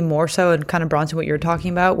actually more so, and kind of Bronson, what you're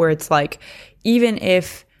talking about, where it's like, even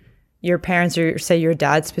if your parents or say your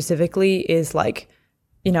dad specifically is like,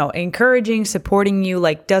 you know, encouraging, supporting you,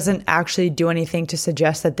 like doesn't actually do anything to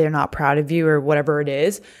suggest that they're not proud of you or whatever it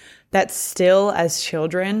is, that still as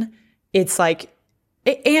children, it's like,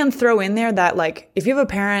 and throw in there that like, if you have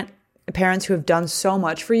parents who have done so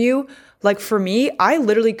much for you, like for me, I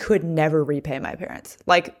literally could never repay my parents.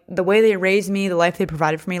 Like the way they raised me, the life they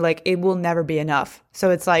provided for me, like it will never be enough.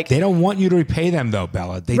 So it's like, they don't want you to repay them though,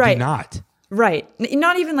 Bella. They do not. Right.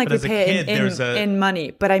 Not even like repay in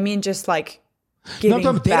money, but I mean just like giving back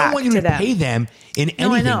to them. They don't want you to repay them in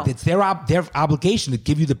anything. It's their obligation to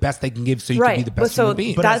give you the best they can give so you can be the best human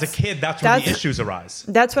being. But as a kid, that's where the issues arise.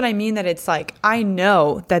 That's what I mean, that it's like, I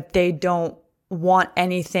know that they don't want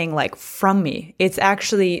anything like from me. It's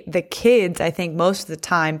actually the kids, I think most of the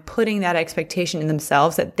time, putting that expectation in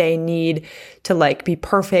themselves that they need to like be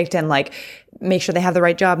perfect and like make sure they have the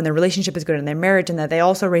right job and their relationship is good in their marriage and that they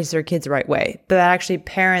also raise their kids the right way. But that actually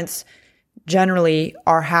parents generally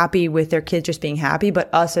are happy with their kids just being happy, but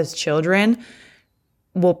us as children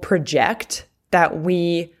will project that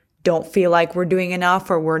we don't feel like we're doing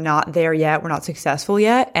enough or we're not there yet, we're not successful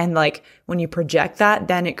yet. And like when you project that,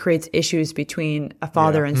 then it creates issues between a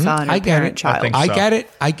father and son or parent-child. I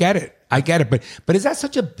get it. But is that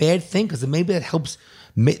such a bad thing? Because maybe that helps.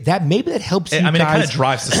 Maybe that helps you guys. It kind of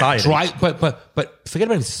drives society. But forget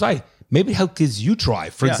about society. Maybe it helps you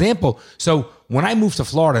drive. For example, so when I moved to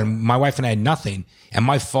Florida and my wife and I had nothing, and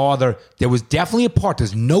my father, there was definitely a part,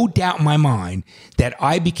 there's no doubt in my mind that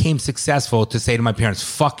I became successful to say to my parents,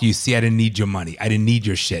 fuck you, see, I didn't need your money. I didn't need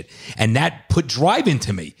your shit. And that put drive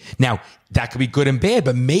into me. Now, that could be good and bad,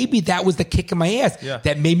 but maybe that was the kick in my ass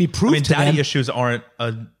that made me prove to them. Daddy issues aren't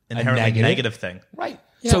an inherently negative thing. Right.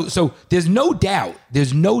 Yeah. So there's no doubt.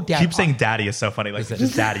 Keep saying daddy is so funny. Like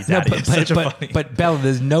just daddy. It's such a funny. But Bella,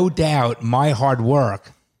 there's no doubt my hard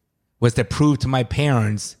work was to prove to my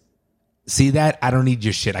parents, see that? I don't need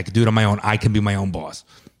your shit. I can do it on my own. I can be my own boss.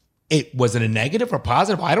 Was it a negative or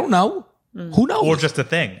positive? I don't know. Who knows? Or just a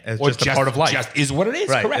thing. It's just a part of life. Just is what it is.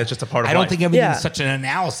 Right. Correct. It's just a part of life. I don't think everything is such an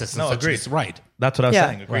analysis. No, agreed. Right. That's what I was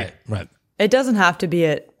saying. Agreed. Right. It doesn't have to be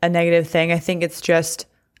a negative thing. I think it's just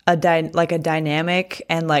a dynamic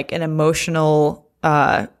and like an emotional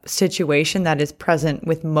situation that is present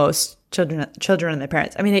with most children and their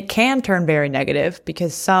parents. I mean, it can turn very negative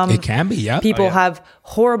because it can be, people have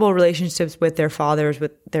horrible relationships with their fathers,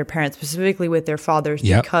 with their parents, specifically with their fathers,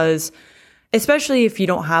 because especially if you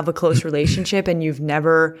don't have a close relationship and you've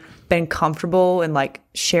never been comfortable in like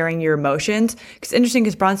sharing your emotions. It's interesting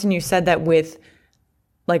because Bronson, you said that with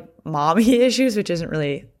like mommy issues, which isn't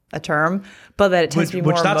really a term, but that it tends to be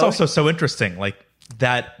more that's also so interesting. Like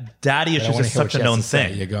that daddy issues is such a known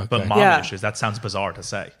thing, but mommy issues, that sounds bizarre to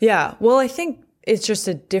say. Yeah. Well, I think it's just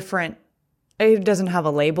it doesn't have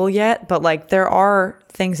a label yet, but like there are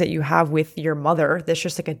things that you have with your mother that's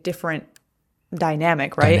just like a different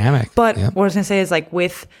dynamic, right? But what I was going to say is like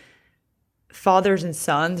with fathers and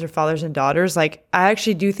sons or fathers and daughters, like I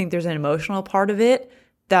actually do think there's an emotional part of it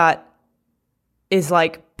that is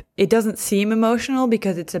like, it doesn't seem emotional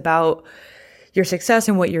because it's about your success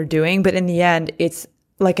and what you're doing. But in the end, it's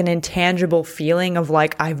like an intangible feeling of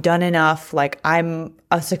like, I've done enough. Like I'm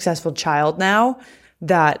a successful child now,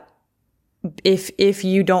 that if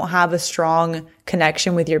you don't have a strong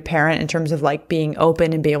connection with your parent in terms of like being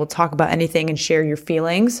open and be able to talk about anything and share your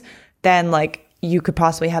feelings, then like you could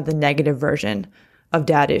possibly have the negative version of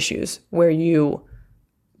dad issues where you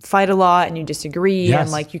fight a lot and you disagree and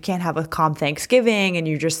like you can't have a calm Thanksgiving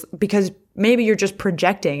and because maybe you're just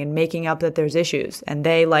projecting and making up that there's issues and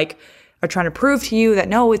they like are trying to prove to you that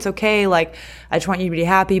no, it's okay. Like I just want you to be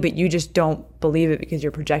happy, but you just don't believe it because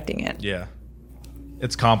you're projecting it. Yeah.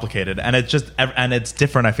 It's complicated and it's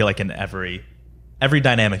different. I feel like in every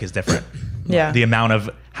dynamic is different. The amount of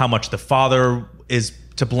how much the father is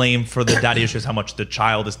to blame for the daddy issues, how much the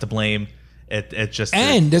child is to blame. It just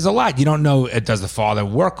there's a lot you don't know. Does the father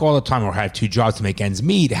work all the time or have two jobs to make ends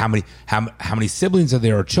meet? How many siblings are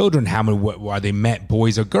there or children? How many are they met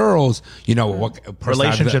boys or girls? You know what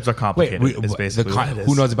relationships are complicated. Is basically what it is.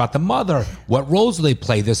 Who knows about the mother? What roles do they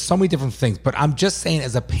play? There's so many different things. But I'm just saying,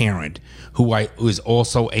 as a parent who is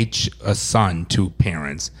also a son to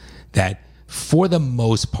parents, that for the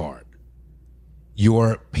most part,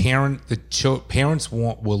 your parents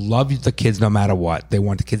will love the kids no matter what. They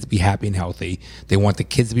want the kids to be happy and healthy. They want the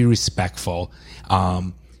kids to be respectful,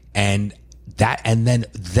 and then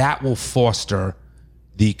that will foster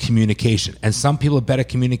the communication. And some people are better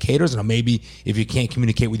communicators. And maybe if you can't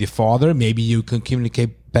communicate with your father, maybe you can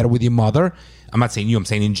communicate better with your mother. I'm not saying you. I'm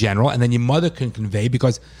saying in general. And then your mother can convey,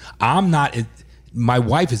 because I'm not. My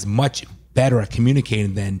wife is much better at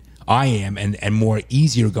communicating than I am, and more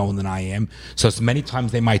easier going than I am. So many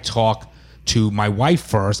times they might talk to my wife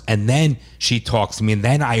first, and then she talks to me, and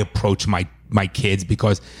then I approach my kids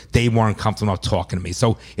because they weren't comfortable enough talking to me.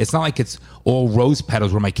 So it's not like it's all rose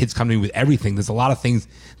petals where my kids come to me with everything. There's a lot of things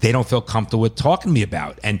they don't feel comfortable with talking to me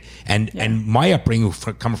about. And my upbringing,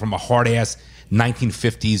 coming from a hard ass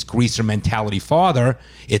 1950s greaser mentality father,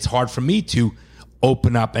 it's hard for me to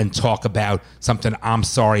open up and talk about something I'm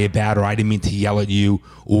sorry about, or I didn't mean to yell at you,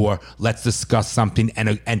 or let's discuss something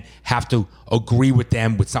and have to agree with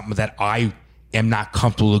them with something that I am not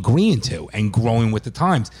comfortable agreeing to and growing with the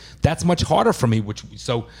times. That's much harder for me.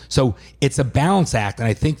 So it's a balance act. And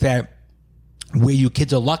I think that where you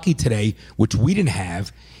kids are lucky today, which we didn't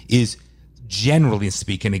have, is generally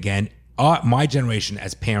speaking, again, my generation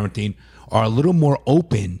as parenting are a little more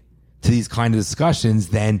open to these kind of discussions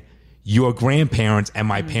than your grandparents and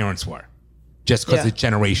my parents were, just because it's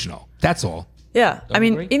generational. That's all. Yeah. I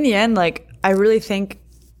mean, in the end, like, I really think,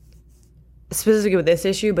 specifically with this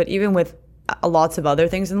issue, but even with lots of other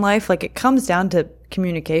things in life, like, it comes down to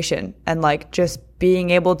communication and, like, just being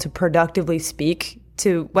able to productively speak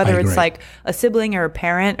to whether it's like a sibling or a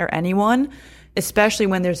parent or anyone, especially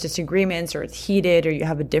when there's disagreements or it's heated or you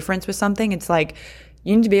have a difference with something. It's like,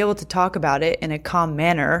 you need to be able to talk about it in a calm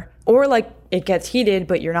manner, or like it gets heated,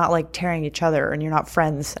 but you're not like tearing each other and you're not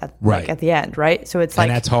friends at, like, at the end, right? So it's like,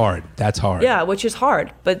 and that's hard. That's hard. Yeah, which is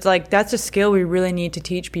hard. But it's like, that's a skill we really need to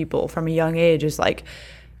teach people from a young age, is like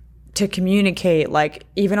to communicate. Like,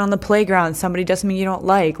 even on the playground, somebody does something you don't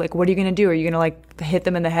like, what are you going to do? Are you going to like hit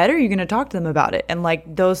them in the head, or are you going to talk to them about it? And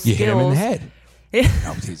like those skills. You hit them in the head.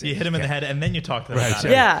 You hit him in the head and then you talk to them about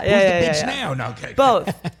it. Yeah. Who's the bitch now? No, okay.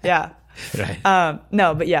 Both. Yeah. Right.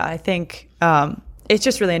 No, but yeah, I think it's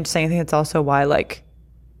just really interesting. I think it's also why, like,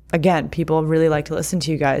 again, people really like to listen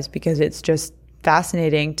to you guys, because it's just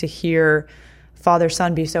fascinating to hear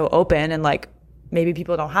father-son be so open, and like, maybe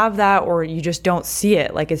people don't have that, or you just don't see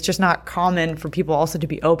it. Like, it's just not common for people also to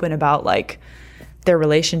be open about like their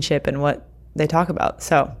relationship and what they talk about.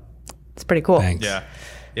 So it's pretty cool. Thanks.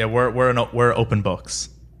 Yeah, we're open books.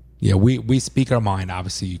 Yeah, we speak our mind.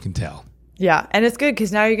 Obviously, you can tell. Yeah, and it's good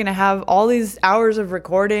because now you're going to have all these hours of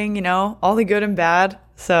recording, you know, all the good and bad.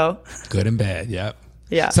 So good and bad, yep.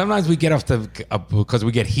 Yeah. Sometimes we get off because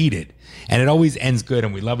we get heated, and it always ends good,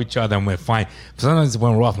 and we love each other, and we're fine. Sometimes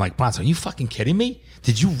when we're off, I'm like, Bron, are you fucking kidding me?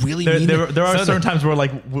 Did you really mean that? There are certain times where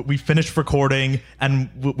like we finished recording and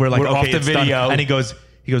we're like, okay, off the it's video, done. And he goes,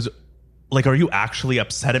 like, are you actually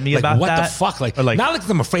upset at me like, about what that? the fuck? Like, or like, not like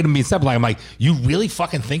I'm afraid of being simple. I'm like, you really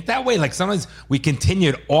fucking think that way? Like, sometimes we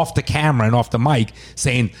continued off the camera and off the mic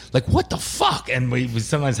saying, like, what the fuck? And we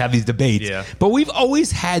sometimes have these debates. Yeah. But we've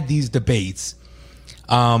always had these debates.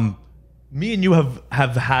 Me and you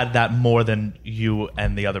have had that more than you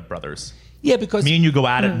and the other brothers. Yeah, because me and you go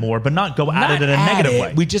at it more, but not go at it in a negative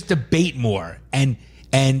way. We just debate more, and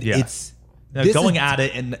it's going at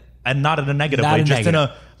it and not in a negative way. Just in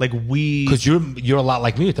a because you're a lot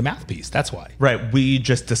like me with the mouthpiece. That's why. Right. We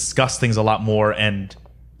just discuss things a lot more and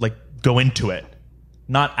like go into it,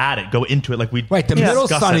 not at it. Go into it like we. Right. The middle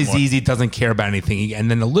son is easy, doesn't care about anything, and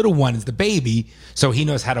then the little one is the baby, so he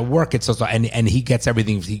knows how to work it. So and he gets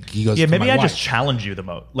everything. He goes. Yeah. To Maybe my I wife. just challenge you the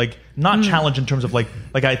most. Like not challenge in terms of like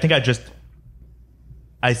I think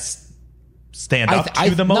I stand up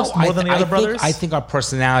to the most more than the other brothers. I think our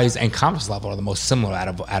personalities and confidence level are the most similar out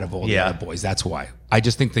of all the other boys. That's why. I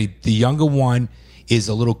just think the younger one is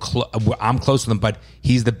a little. I'm close to him, but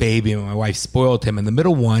he's the baby, and my wife spoiled him. And the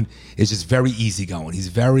middle one is just very easygoing. He's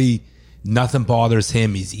very nothing bothers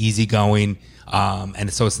him. He's easygoing,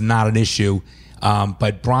 and so it's not an issue.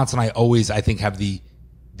 But Bronson and I always, I think, have the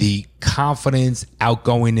confidence,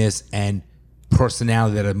 outgoingness, and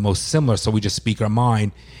personality that are most similar, so we just speak our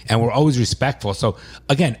mind, and we're always respectful. So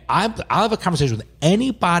again, I'll have a conversation with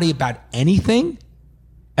anybody about anything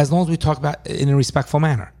as long as we talk about it in a respectful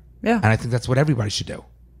manner. Yeah. And I think that's what everybody should do.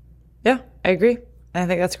 Yeah, I agree. I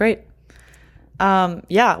think that's great.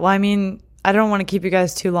 Yeah, well, I mean, I don't want to keep you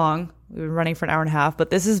guys too long. We've been running for an hour and a half, but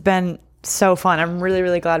this has been so fun. I'm really,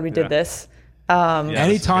 really glad we did this.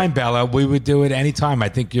 Anytime, Bella, we would do it anytime. I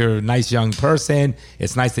think you're a nice young person.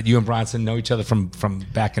 It's nice that you and Bronson know each other from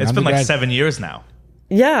back in It's been undergrad. like 7 years now.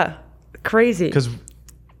 Yeah, crazy. Because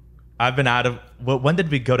I've been out of. When did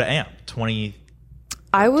we go to AMP?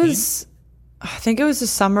 I think it was the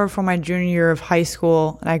summer before my junior year of high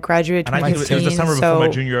school, and I graduated 2015. And I think it was the summer before my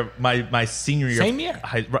junior, my senior year. Same year.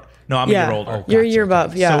 No, I'm a year older. Oh, You're a gotcha. year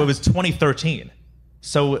above. Yeah. So it was 2013.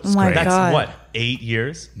 So my that's God. what, 8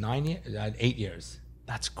 years? 9 years, 8 years.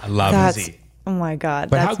 That's I love crazy. Oh my God,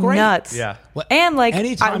 But how that's great. nuts. Yeah. Well, And like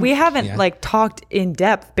anytime- we haven't yeah. like talked in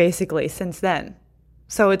depth basically since then.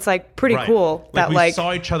 So it's like pretty Right. cool that we like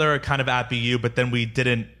saw each other kind of at BU, but then we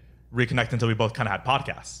didn't reconnect until we both kind of had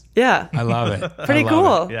podcasts. yeah. I love it. Pretty I love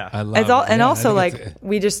cool. it. Yeah. I love It's all, it. and Yeah, also I think like it's-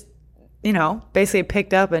 we just, basically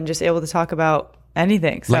picked up and just able to talk about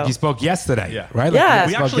anything. So like you spoke yesterday, Yeah. right? Yeah. Like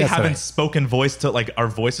We you spoke actually yesterday. haven't spoken voice to like our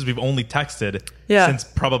voices. We've only texted Yeah. since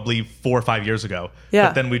probably 4 or 5 years ago. Yeah.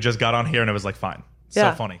 But then we just got on here and it was like, fine.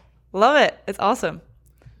 Yeah. So funny. love it. It's awesome.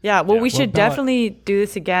 Yeah. Well, we should Bella- definitely do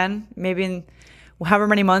this again. Maybe in however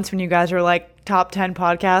many months when you guys are like top 10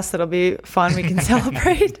 podcasts. That'll be fun. We can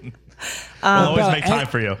celebrate. We'll always Bella, make time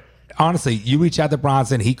for you. Honestly, you reach out to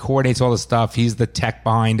Bronson. He coordinates all the stuff. He's the tech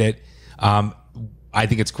behind it. I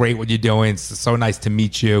think it's great what you're doing. It's so nice to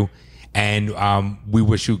meet you. And we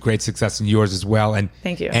wish you great success in yours as well. And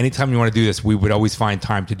Thank you. Anytime you want to do this, we would always find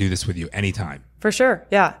time to do this with you. Anytime. For sure.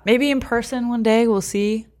 Yeah. Maybe in person one day. We'll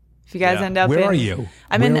see if you guys end up Where are you?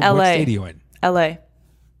 I'm in LA. What state are you in? LA.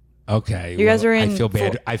 Okay. You guys are in I feel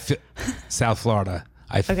bad. I feel South Florida.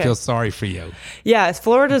 I feel sorry for you. Yeah.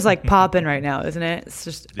 Florida's like popping right now, isn't it? It's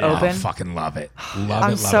just open. I fucking love it.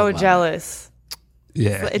 I'm so jealous.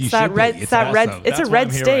 Yeah. It's that red. It's that red. It's a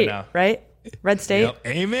red state, right? Red state. Yep.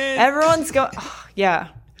 Amen. Everyone's going. yeah.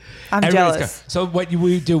 I'm jealous. So what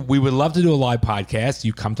we do, we would love to do a live podcast.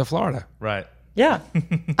 You come to Florida. Right. Yeah.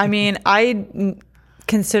 I mean,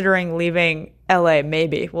 considering leaving LA,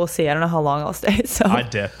 maybe. We'll see. I don't know how long I'll stay. So I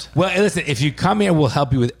dipped. Well, listen, if you come here, we'll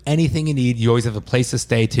help you with anything you need. You always have a place to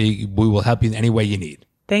stay. We will help you in any way you need.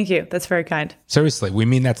 Thank you. That's very kind. Seriously, we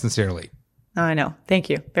mean that sincerely. Oh, I know. Thank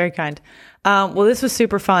you. Very kind. Well, this was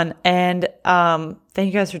super fun. And thank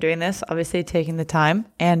you guys for doing this, obviously taking the time.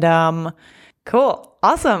 And cool.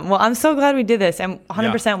 Awesome. Well, I'm so glad we did this. And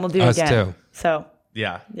 100% we'll do it Us again. too. So,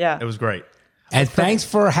 Yeah. Yeah. It was great. And thanks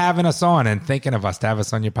for having us on and thinking of us to have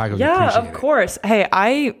us on your podcast. We yeah, appreciate of it. course. Hey,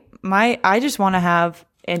 I just want to have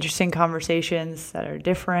interesting conversations that are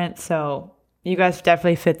different. So you guys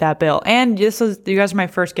definitely fit that bill. And you guys are my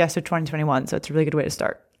first guest of 2021. So it's a really good way to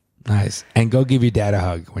start. Nice. And go give your dad a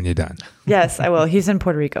hug when you're done. Yes, I will. He's in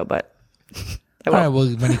Puerto Rico, but I will. All right, well,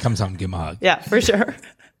 when he comes home, give him a hug. Yeah, for sure.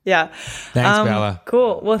 Yeah. Thanks, Bella.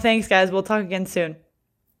 Cool. Well, thanks, guys. We'll talk again soon.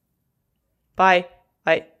 Bye.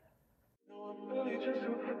 Bye.